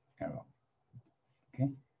arrow. Okay,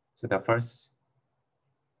 so the first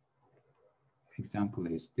example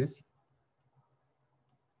is this.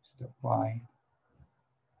 Step y,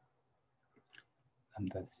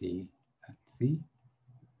 lambda z at z.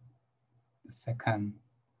 The second,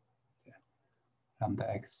 lambda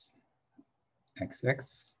x,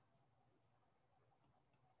 xx,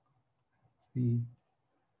 z.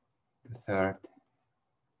 The third,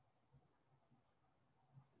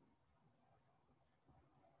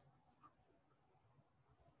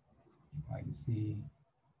 yz, z.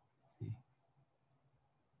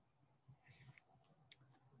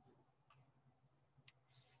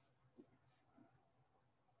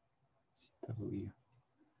 W.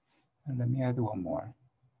 And let me add one more.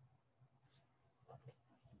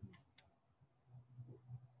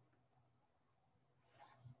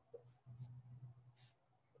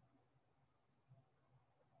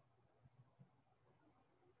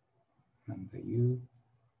 Lambda u,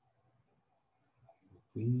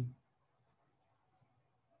 v.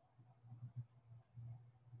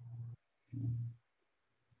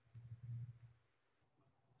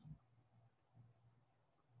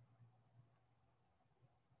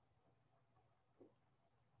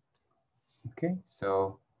 Okay,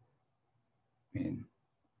 so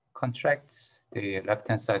contract the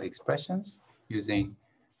left-hand side expressions using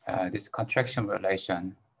this contraction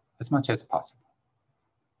relation as much as possible.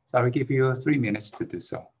 So I will give you 3 minutes to do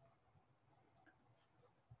so.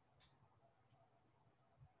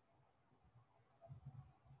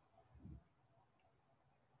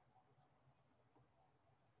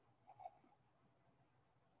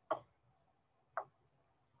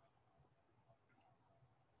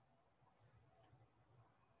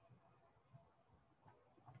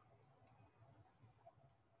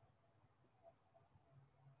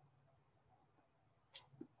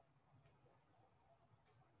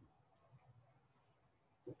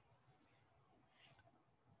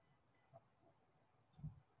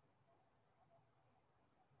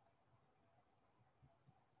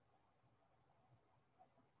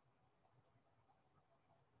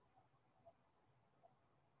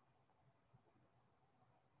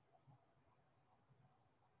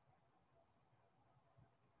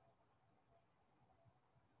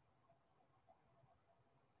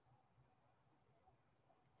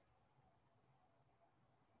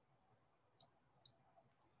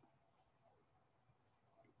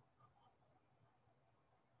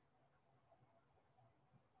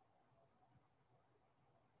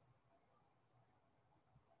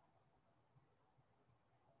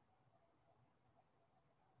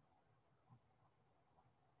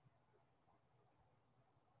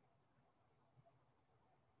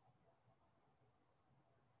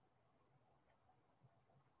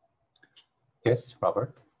 Yes,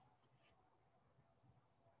 Robert.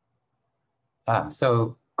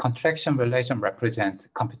 So contraction relation represent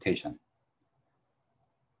computation.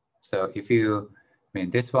 So if you,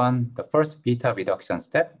 this one, the first beta reduction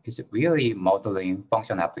step is really modeling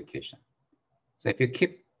function application. So if you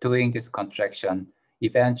keep doing this contraction,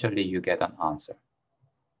 eventually you get an answer.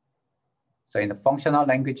 So in the functional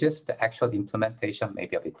languages, the actual implementation may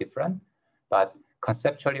be a bit different, but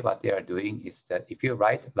conceptually what they are doing is that if you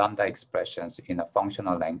write lambda expressions in a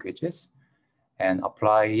functional languages and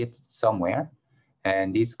apply it somewhere,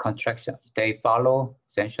 and these contraction, they follow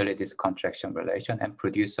essentially this contraction relation and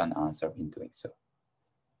produce an answer in doing so.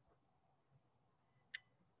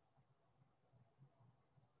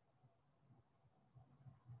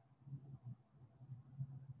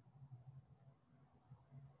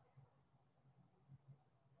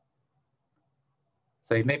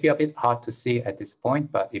 So it may be a bit hard to see at this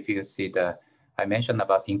point, but if you see I mentioned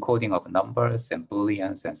about encoding of numbers and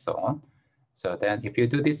Booleans and so on. So then if you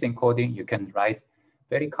do this encoding, you can write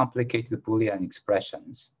very complicated Boolean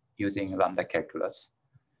expressions using lambda calculus.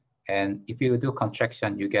 And if you do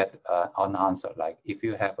contraction, you get an answer. Like if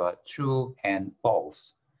you have a true and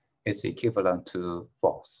false, it's equivalent to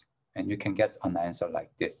false. And you can get an answer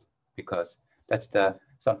like this, because that's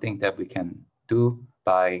something that we can do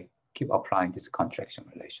by keep applying this contraction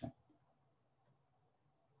relation.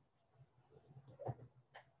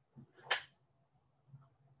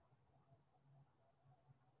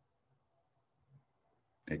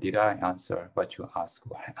 Did I answer what you asked,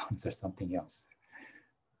 or I answer something else?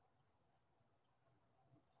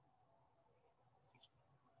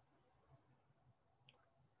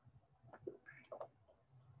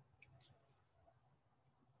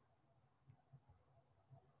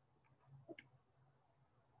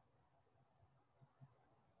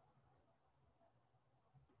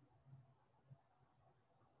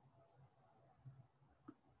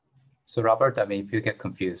 So Robert, if you get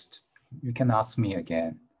confused, you can ask me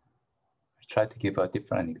again. I try to give a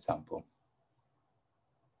different example.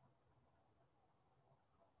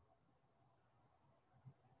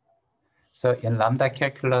 So in lambda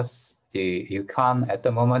calculus, you can't, at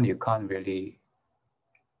the moment, you can't really.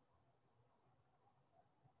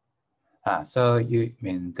 So you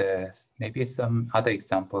there's maybe some other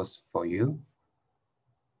examples for you.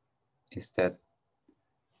 Is that,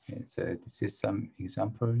 so this is some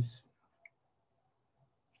examples.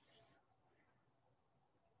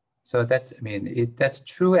 So that, that's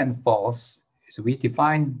true and false. So we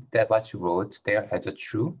define that what you wrote there as a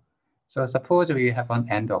true. So suppose we have an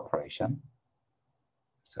AND operation.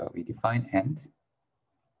 So we define AND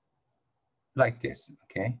like this,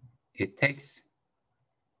 okay? It takes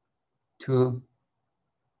two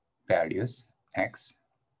values, X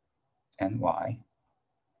and Y.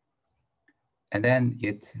 And then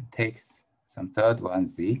it takes some third one,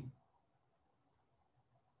 Z.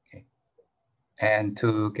 Okay. And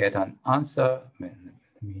to get an answer,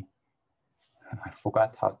 I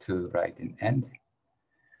forgot how to write in AND.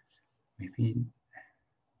 Maybe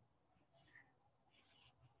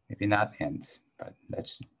not AND, but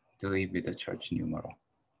let's do it with the church numeral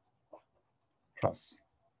plus.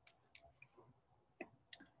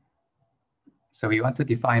 So we want to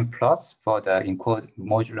define plus for the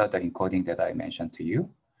modular the encoding that I mentioned to you.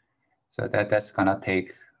 So that's gonna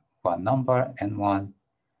take one number, N1,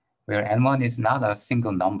 where N1 is not a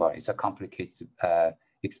single number, it's a complicated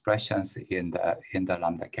expressions in the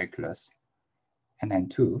lambda calculus, and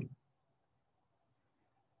N2.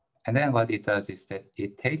 And then what it does is that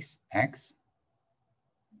it takes X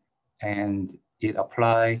and it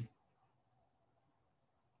apply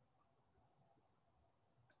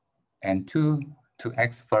N2 to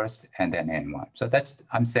X first and then N1. So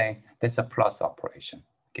I'm saying that's a plus operation,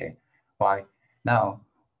 okay? Why? Now,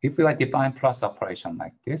 if we define plus operation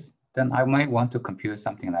like this, then I might want to compute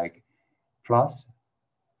something like plus,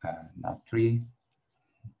 not 3,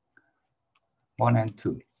 1 and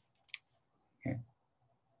 2, okay?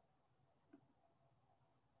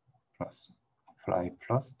 Plus, apply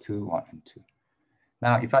plus 2, 1 and 2.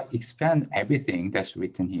 Now, if I expand everything that's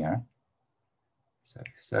written here,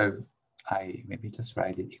 so I maybe just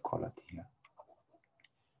write it equality here.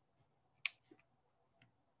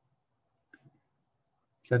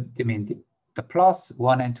 So the plus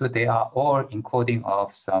 1 and 2, they are all encoding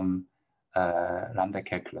of some lambda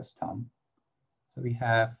calculus term. So we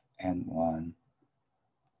have N1,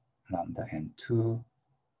 lambda N2,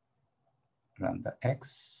 lambda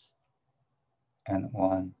X,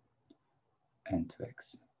 N1,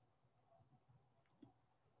 N2X.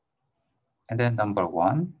 And then number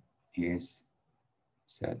 1 is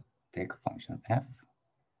take function f.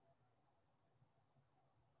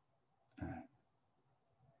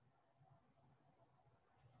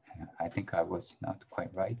 think I was not quite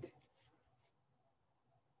right.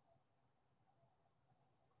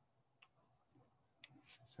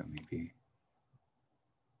 So maybe,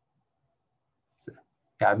 so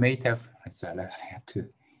yeah, I may have, so I have to,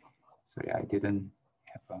 sorry, I didn't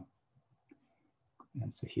have a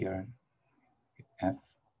answer here. F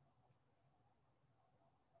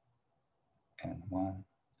and 1,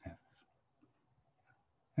 F.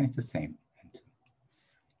 And it's the same. And 2.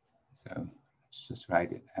 So let's just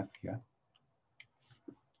write it F here.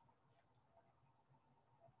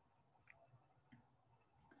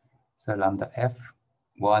 So lambda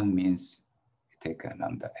F1 means you take a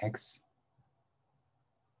lambda X,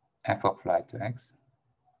 F applied to X.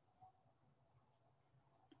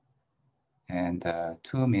 And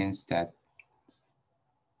 2 means that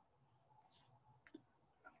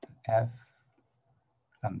F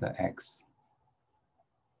lambda X,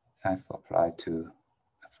 F applied to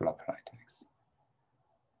X.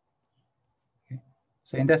 Okay.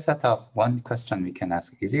 So in that setup, one question we can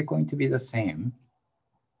ask, is it going to be the same?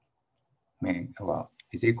 I mean, well,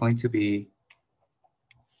 is it going to be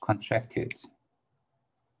contracted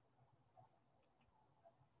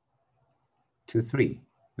to 3,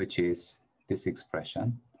 which is this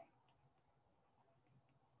expression?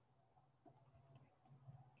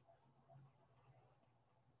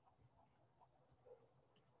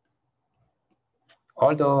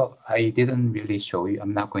 Although I didn't really show you,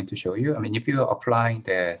 I'm not going to show you. I mean, if you're applying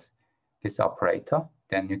this operator,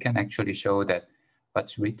 then you can actually show that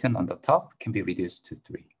what's written on the top can be reduced to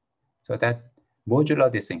 3. So that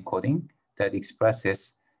modular this encoding that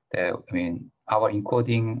expresses the, I mean, our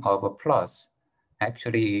encoding of a plus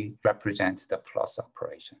actually represents the plus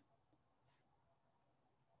operation.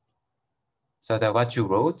 So that what you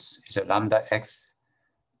wrote is a lambda x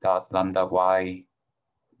dot lambda y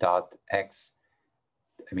dot x.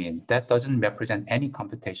 I mean, that doesn't represent any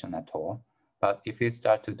computation at all. But if you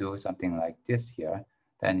start to do something like this here,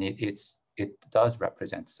 then it does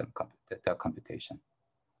represent some the computation.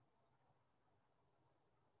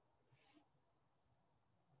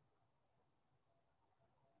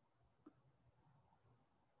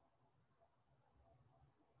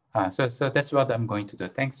 So that's what I'm going to do.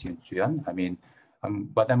 Thanks, Juan. I mean,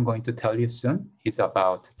 what I'm going to tell you soon is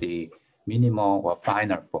about the minimal or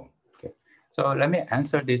final form. Okay. So let me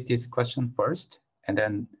answer this question first, and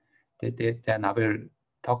then I will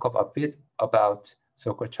talk a bit about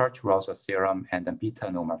so-called Church-Russell theorem and the beta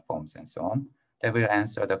normal forms and so on. That will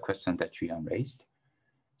answer the question that Juan raised.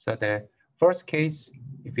 So the first case,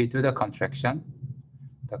 if we do the contraction,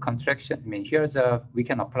 I mean, we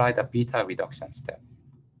can apply the beta reduction step.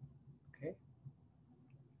 Okay.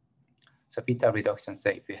 So beta reduction,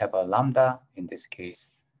 say if we have a lambda, in this case,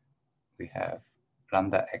 we have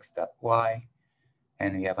lambda x dot y,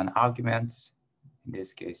 and we have an argument, in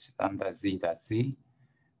this case, lambda z dot z,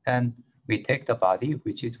 and we take the body,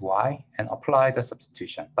 which is y, and apply the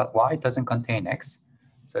substitution. But y doesn't contain x,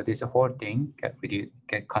 so this whole thing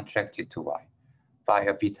get contracted to y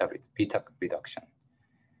via beta reduction.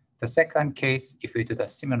 The second case, if we do the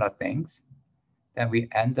similar things, then we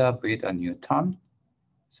end up with a new term.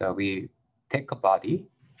 So we take a body.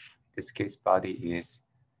 This case body is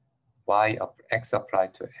y of x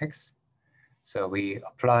applied to x. So we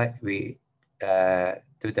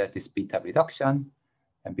do this beta reduction,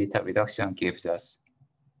 and beta reduction gives us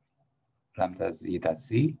lambda z dot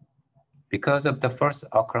z because of the first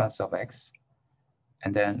occurrence of x,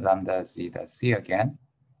 and then lambda z dot z again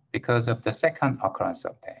because of the second occurrence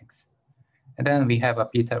of the x. And then we have a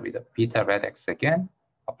beta red x again,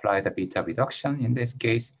 apply the beta reduction in this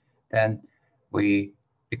case, then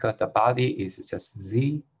because the body is just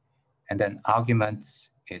z, and then argument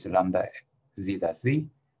is lambda z dot z,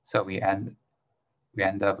 so we end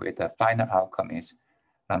up with the final outcome is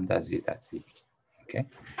lambda z dot z. Okay,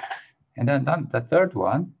 and then the third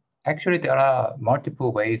one, actually there are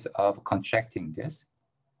multiple ways of contracting this.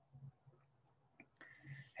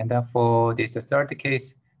 And then for this, the third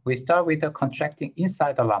case, we start with the contracting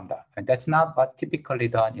inside the lambda, and that's not what typically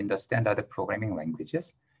done in the standard programming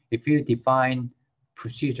languages. If you define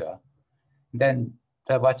procedure, then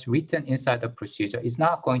what's written inside the procedure is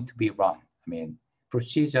not going to be run. I mean,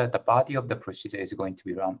 procedure, the body of the procedure is going to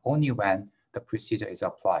be run only when the procedure is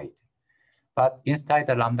applied. But inside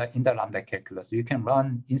the lambda, in the lambda calculus, you can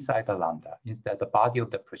run inside the lambda, instead the body of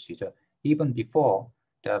the procedure, even before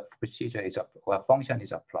the procedure is or function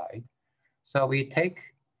is applied. So we take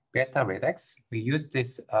beta red x, we use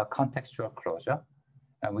this contextual closure,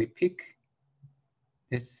 and we pick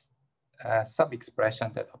this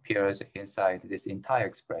sub-expression that appears inside this entire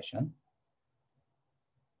expression.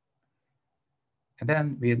 And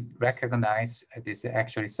then we recognize this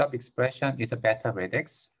actually sub-expression is a beta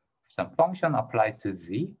redox, some function applied to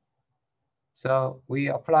z. So we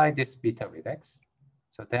apply this beta redox.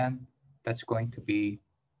 So then that's going to be,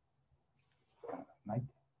 right?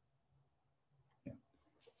 Yeah.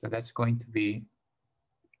 So that's going to be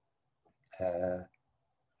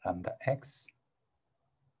lambda x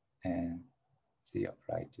and z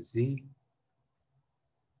applied to z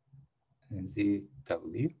and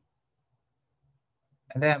zw.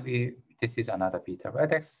 And then this is another beta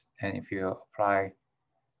redox. And if you apply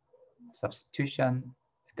substitution,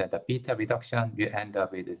 the beta reduction, you end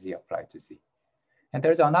up with z applied to z. And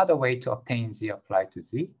there's another way to obtain z applied to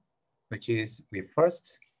z, which is we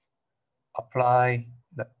first apply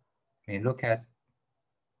we look at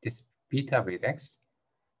this beta redox.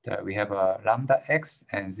 We have a lambda x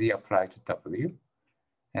and z applied to w.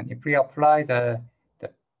 And if we apply the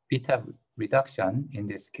beta reduction in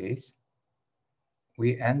this case,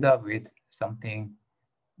 we end up with something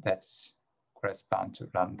that's correspond to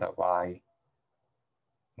lambda y,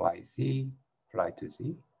 yz applied to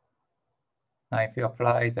z. Now, if you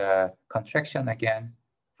apply the contraction again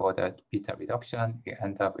for the beta reduction, you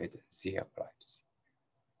end up with z applied to z.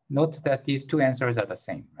 Note that these two answers are the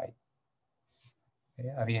same, right?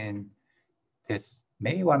 Yeah, I mean, this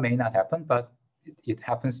may or may not happen, but it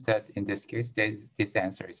happens that in this case, this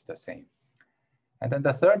answer is the same. And then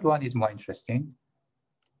the third one is more interesting.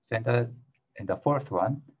 So in the fourth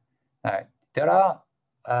one, there are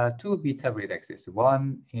two beta redoxes.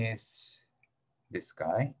 One is this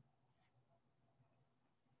guy.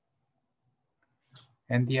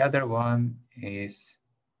 And the other one is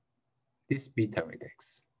this beta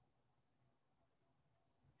redox.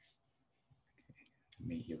 Let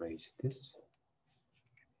me erase this.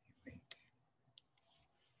 Make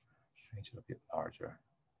it a bit larger.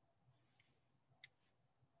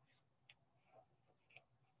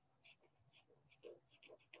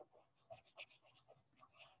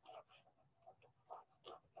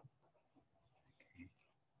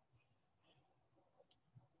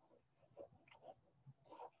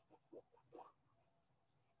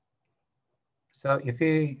 So if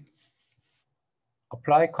we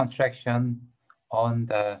apply contraction on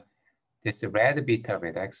this red beta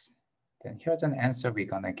redox, then here's an answer we're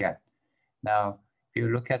gonna get. Now, if you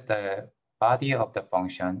look at the body of the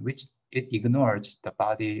function, which it ignores, the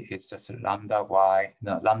body is just lambda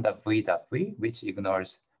v dot v, which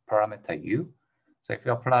ignores parameter u. So if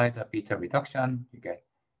you apply the beta reduction, you get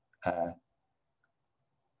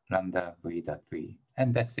lambda v dot v,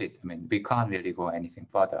 and that's it. I mean, we can't really go anything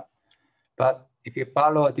further. But if you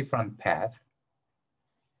follow a different path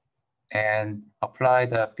and apply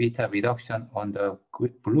the beta reduction on the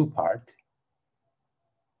blue part,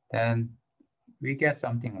 then we get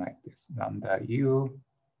something like this: lambda u,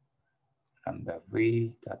 lambda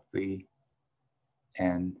v dot v,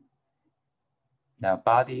 and the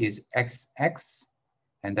body is xx,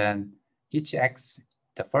 and then each x,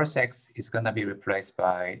 the first x is going to be replaced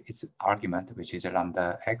by its argument, which is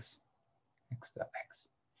lambda x, x dot x.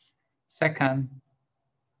 Second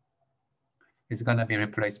is going to be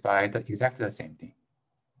replaced by exactly the same thing.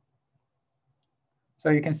 So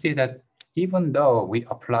you can see that even though we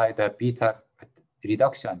apply the beta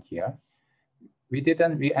reduction here, we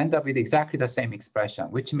end up with exactly the same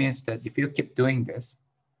expression, which means that if you keep doing this,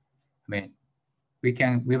 I mean, we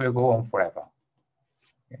will go on forever.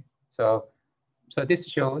 Okay. So this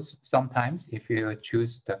shows sometimes if you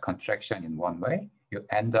choose the contraction in one way, you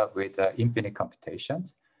end up with infinite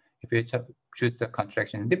computations. If you choose the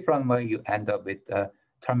contraction in a different way, you end up with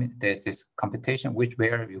this computation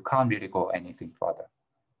where you can't really go anything further.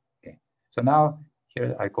 Okay. So now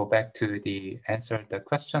here I go back to the answer, the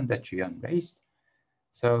question that Juyeon raised.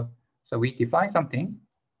 So we define something.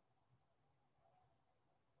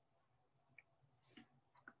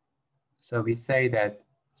 So we say that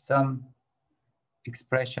some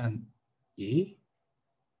expression E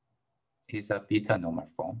is a beta normal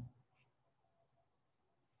form.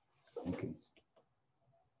 Okay.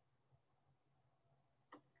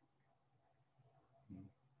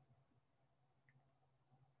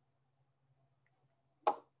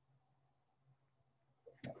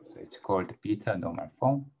 So it's called beta normal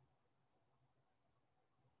form.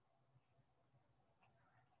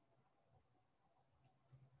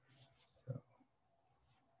 So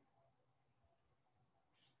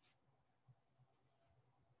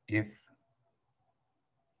if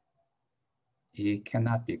E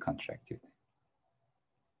cannot be contracted,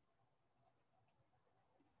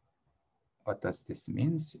 what does this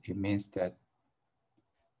mean? It means that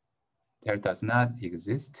there does not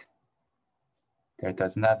exist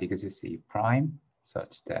E prime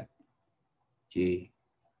such that E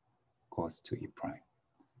goes to E prime.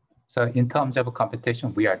 So in terms of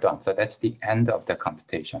computation, we are done. So that's the end of the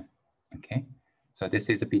computation, okay? So this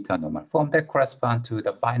is a beta normal form that corresponds to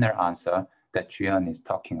the final answer that Juyeon is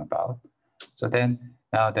talking about. So then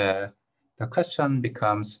now the question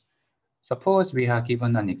becomes, suppose we are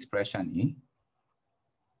given an expression E,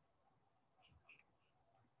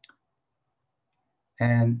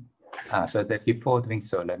 and so that before doing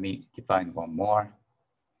so, let me define one more.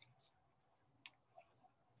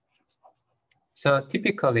 So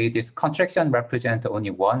typically, this contraction represents only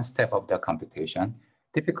one step of the computation.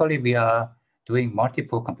 Typically, we are doing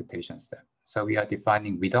multiple computation steps. So we are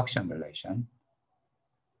defining reduction relation.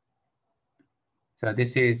 So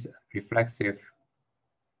this is reflexive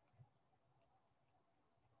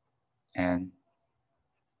and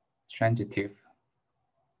transitive,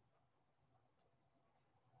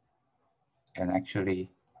 and actually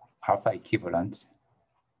alpha equivalent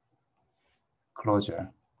closure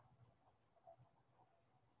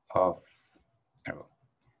of arrow.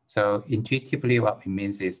 So intuitively, what it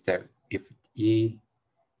means is that if E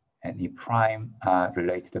and E prime are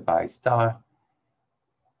related by star,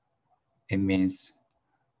 it means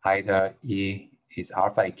either E is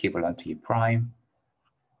alpha equivalent to E prime,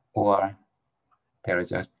 or there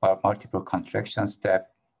is a multiple contraction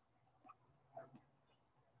step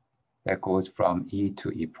that goes from E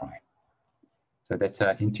to E prime. So that's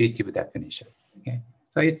an intuitive definition. Okay?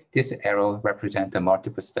 So this arrow represents the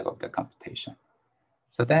multiple step of the computation.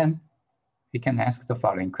 So then we can ask the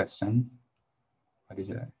following question. What is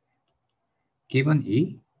it? Given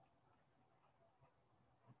E,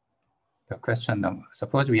 the question number,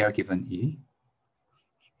 suppose we are given E,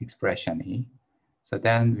 expression E. So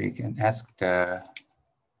then we can ask the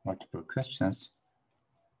multiple questions.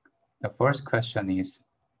 The first question is,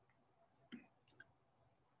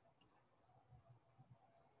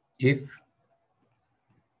 if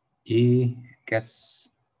E gets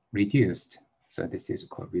reduced, so this is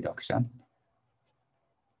called reduction,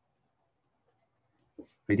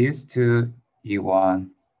 reduced to E1,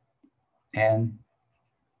 and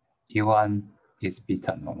E1 is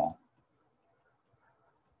beta normal,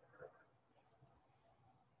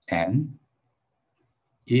 and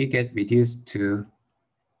E get reduced to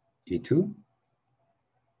E2,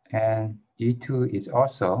 and E2 is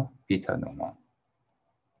also beta normal.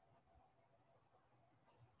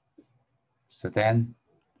 So then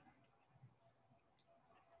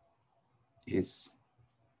is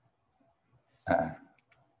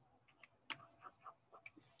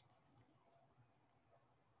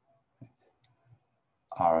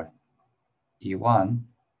our E1,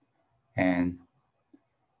 and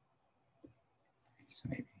so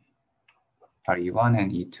maybe our E1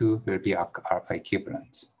 and E2 will be alpha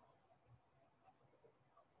equivalents.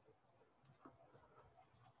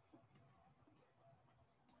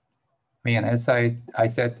 And as I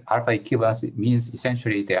said, alpha equivalence, it means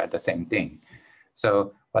essentially they are the same thing.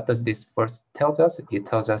 So what does this first tell us? It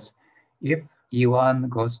tells us if E1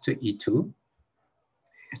 goes to E2,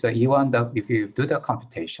 so E1, if you do the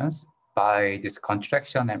computations by this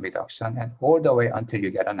contraction and reduction and all the way until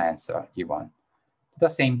you get an answer, E1, the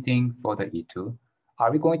same thing for the E2.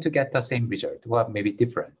 Are we going to get the same result? Well, maybe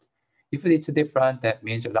different. If it's different, that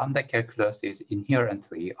means lambda calculus is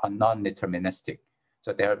inherently a non-deterministic.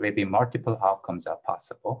 So there may be multiple outcomes are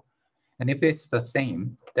possible. And if it's the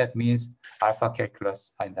same, that means alpha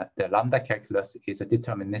calculus and the lambda calculus is a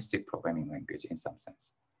deterministic programming language in some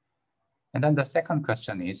sense. And then the second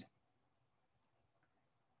question is,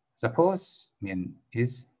 suppose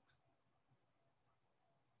is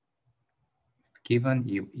given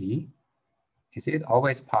E, is it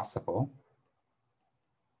always possible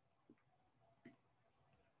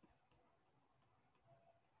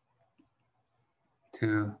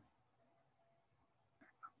to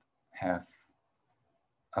have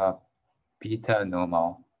a beta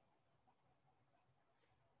normal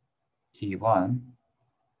E1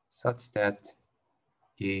 such that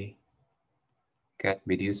E get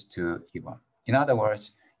reduced to E1? In other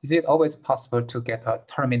words, is it always possible to get a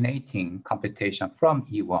terminating computation from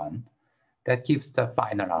E1 that gives the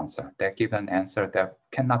final answer, that gives an answer that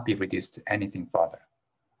cannot be reduced to anything further?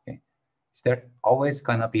 Okay. Is there always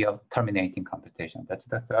going to be a terminating computation? That's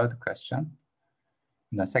the third question.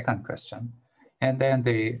 And the second question. And then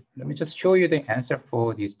let me just show you the answer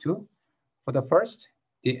for these two. For the first,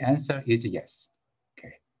 the answer is yes.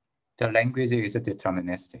 Okay. The language is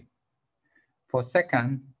deterministic. For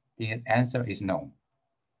second, the answer is no.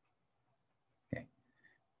 Okay.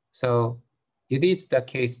 So it is the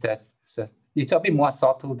case that it's a bit more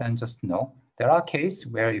subtle than just no. There are cases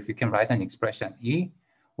where if you can write an expression E,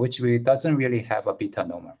 which doesn't really have a beta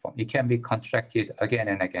normal form. It can be contracted again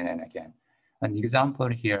and again and again. An example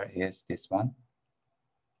here is this one.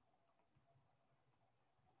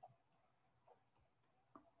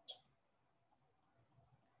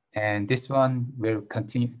 And this one will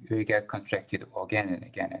get contracted again and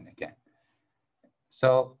again and again.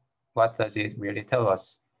 So what does it really tell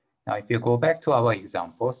us? Now, if you go back to our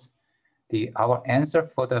examples, our answer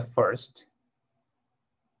for the first,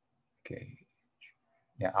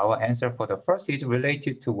 our answer for the first is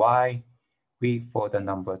related to why for the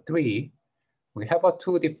number 3, we have a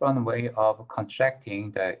 2 different way of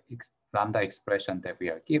contracting the lambda expression that we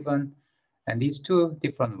are given. And these 2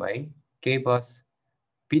 different way gave us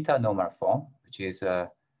beta normal form, which is,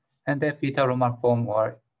 and that beta normal form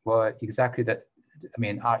are exactly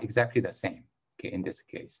the same, in this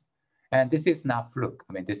case. And this is not fluke.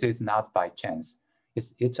 This is not by chance.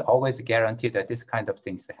 It's always guaranteed that this kind of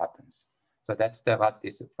things happens. So that's what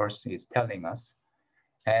this first is telling us.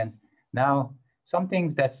 And now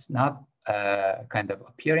something that's not kind of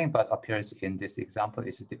appearing, but appears in this example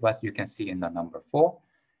is what you can see in the number 4.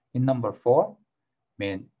 In number 4,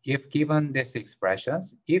 if given these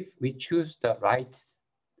expressions, if we choose the right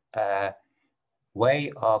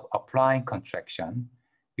way of applying contraction,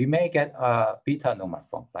 we may get a beta normal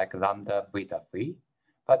form like lambda beta 3.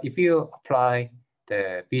 But if you apply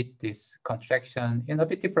this contraction in a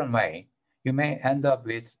bit different way, you may end up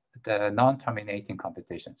with the non-terminating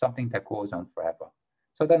computation, something that goes on forever.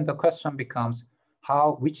 So then the question becomes,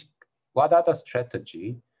 what are the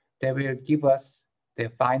strategy that will give us the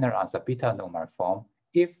final answer, beta normal form,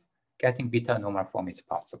 if getting beta normal form is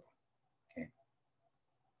possible? Okay.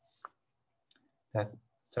 The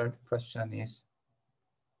third question is,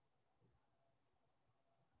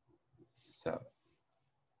 so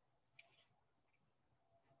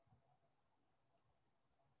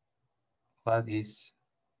what is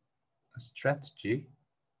a strategy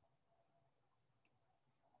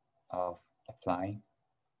of applying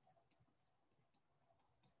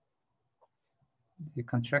the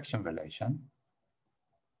contraction relation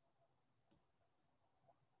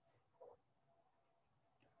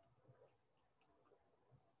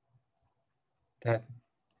that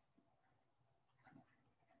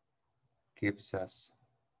gives us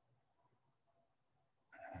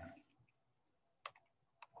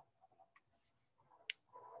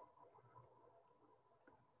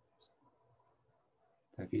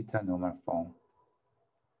the beta normal form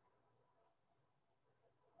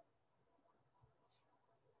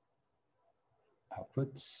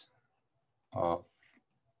outputs of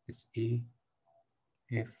this E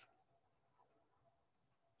if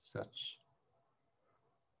such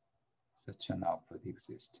an output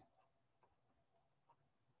exists.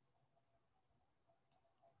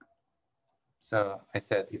 So I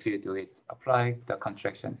said, if you do it, apply the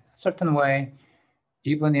contraction a certain way,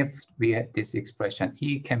 even if we had this expression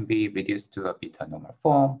E can be reduced to a beta normal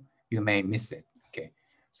form, you may miss it. Okay,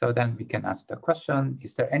 so then we can ask the question: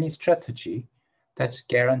 is there any strategy that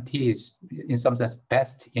guarantees, in some sense,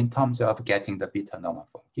 best in terms of getting the beta normal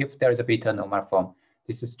form? If there is a beta normal form,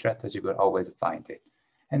 this strategy will always find it.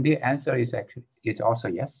 And the answer is also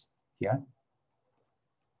yes here.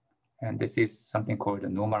 And this is something called the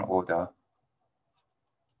normal order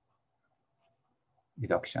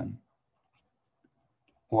reduction,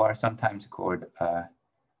 or sometimes called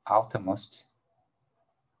outermost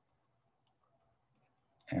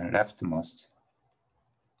and leftmost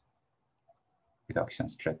reduction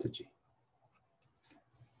strategy.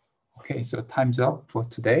 Okay, so time's up for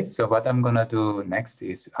today. So what I'm gonna do next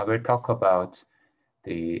is I will talk about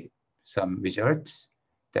some results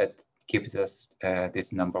that gives us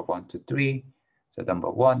this number 1 to 3. So number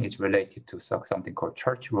 1 is related to something called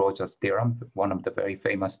Church-Rogers theorem, one of the very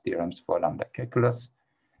famous theorems for lambda calculus.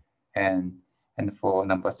 And for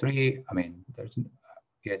number 3,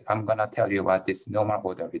 I'm gonna tell you what this normal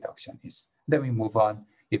order reduction is. Then we move on,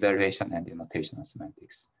 evaluation and notational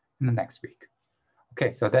semantics in the next week.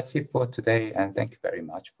 Okay, so that's it for today, and thank you very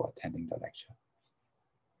much for attending the lecture.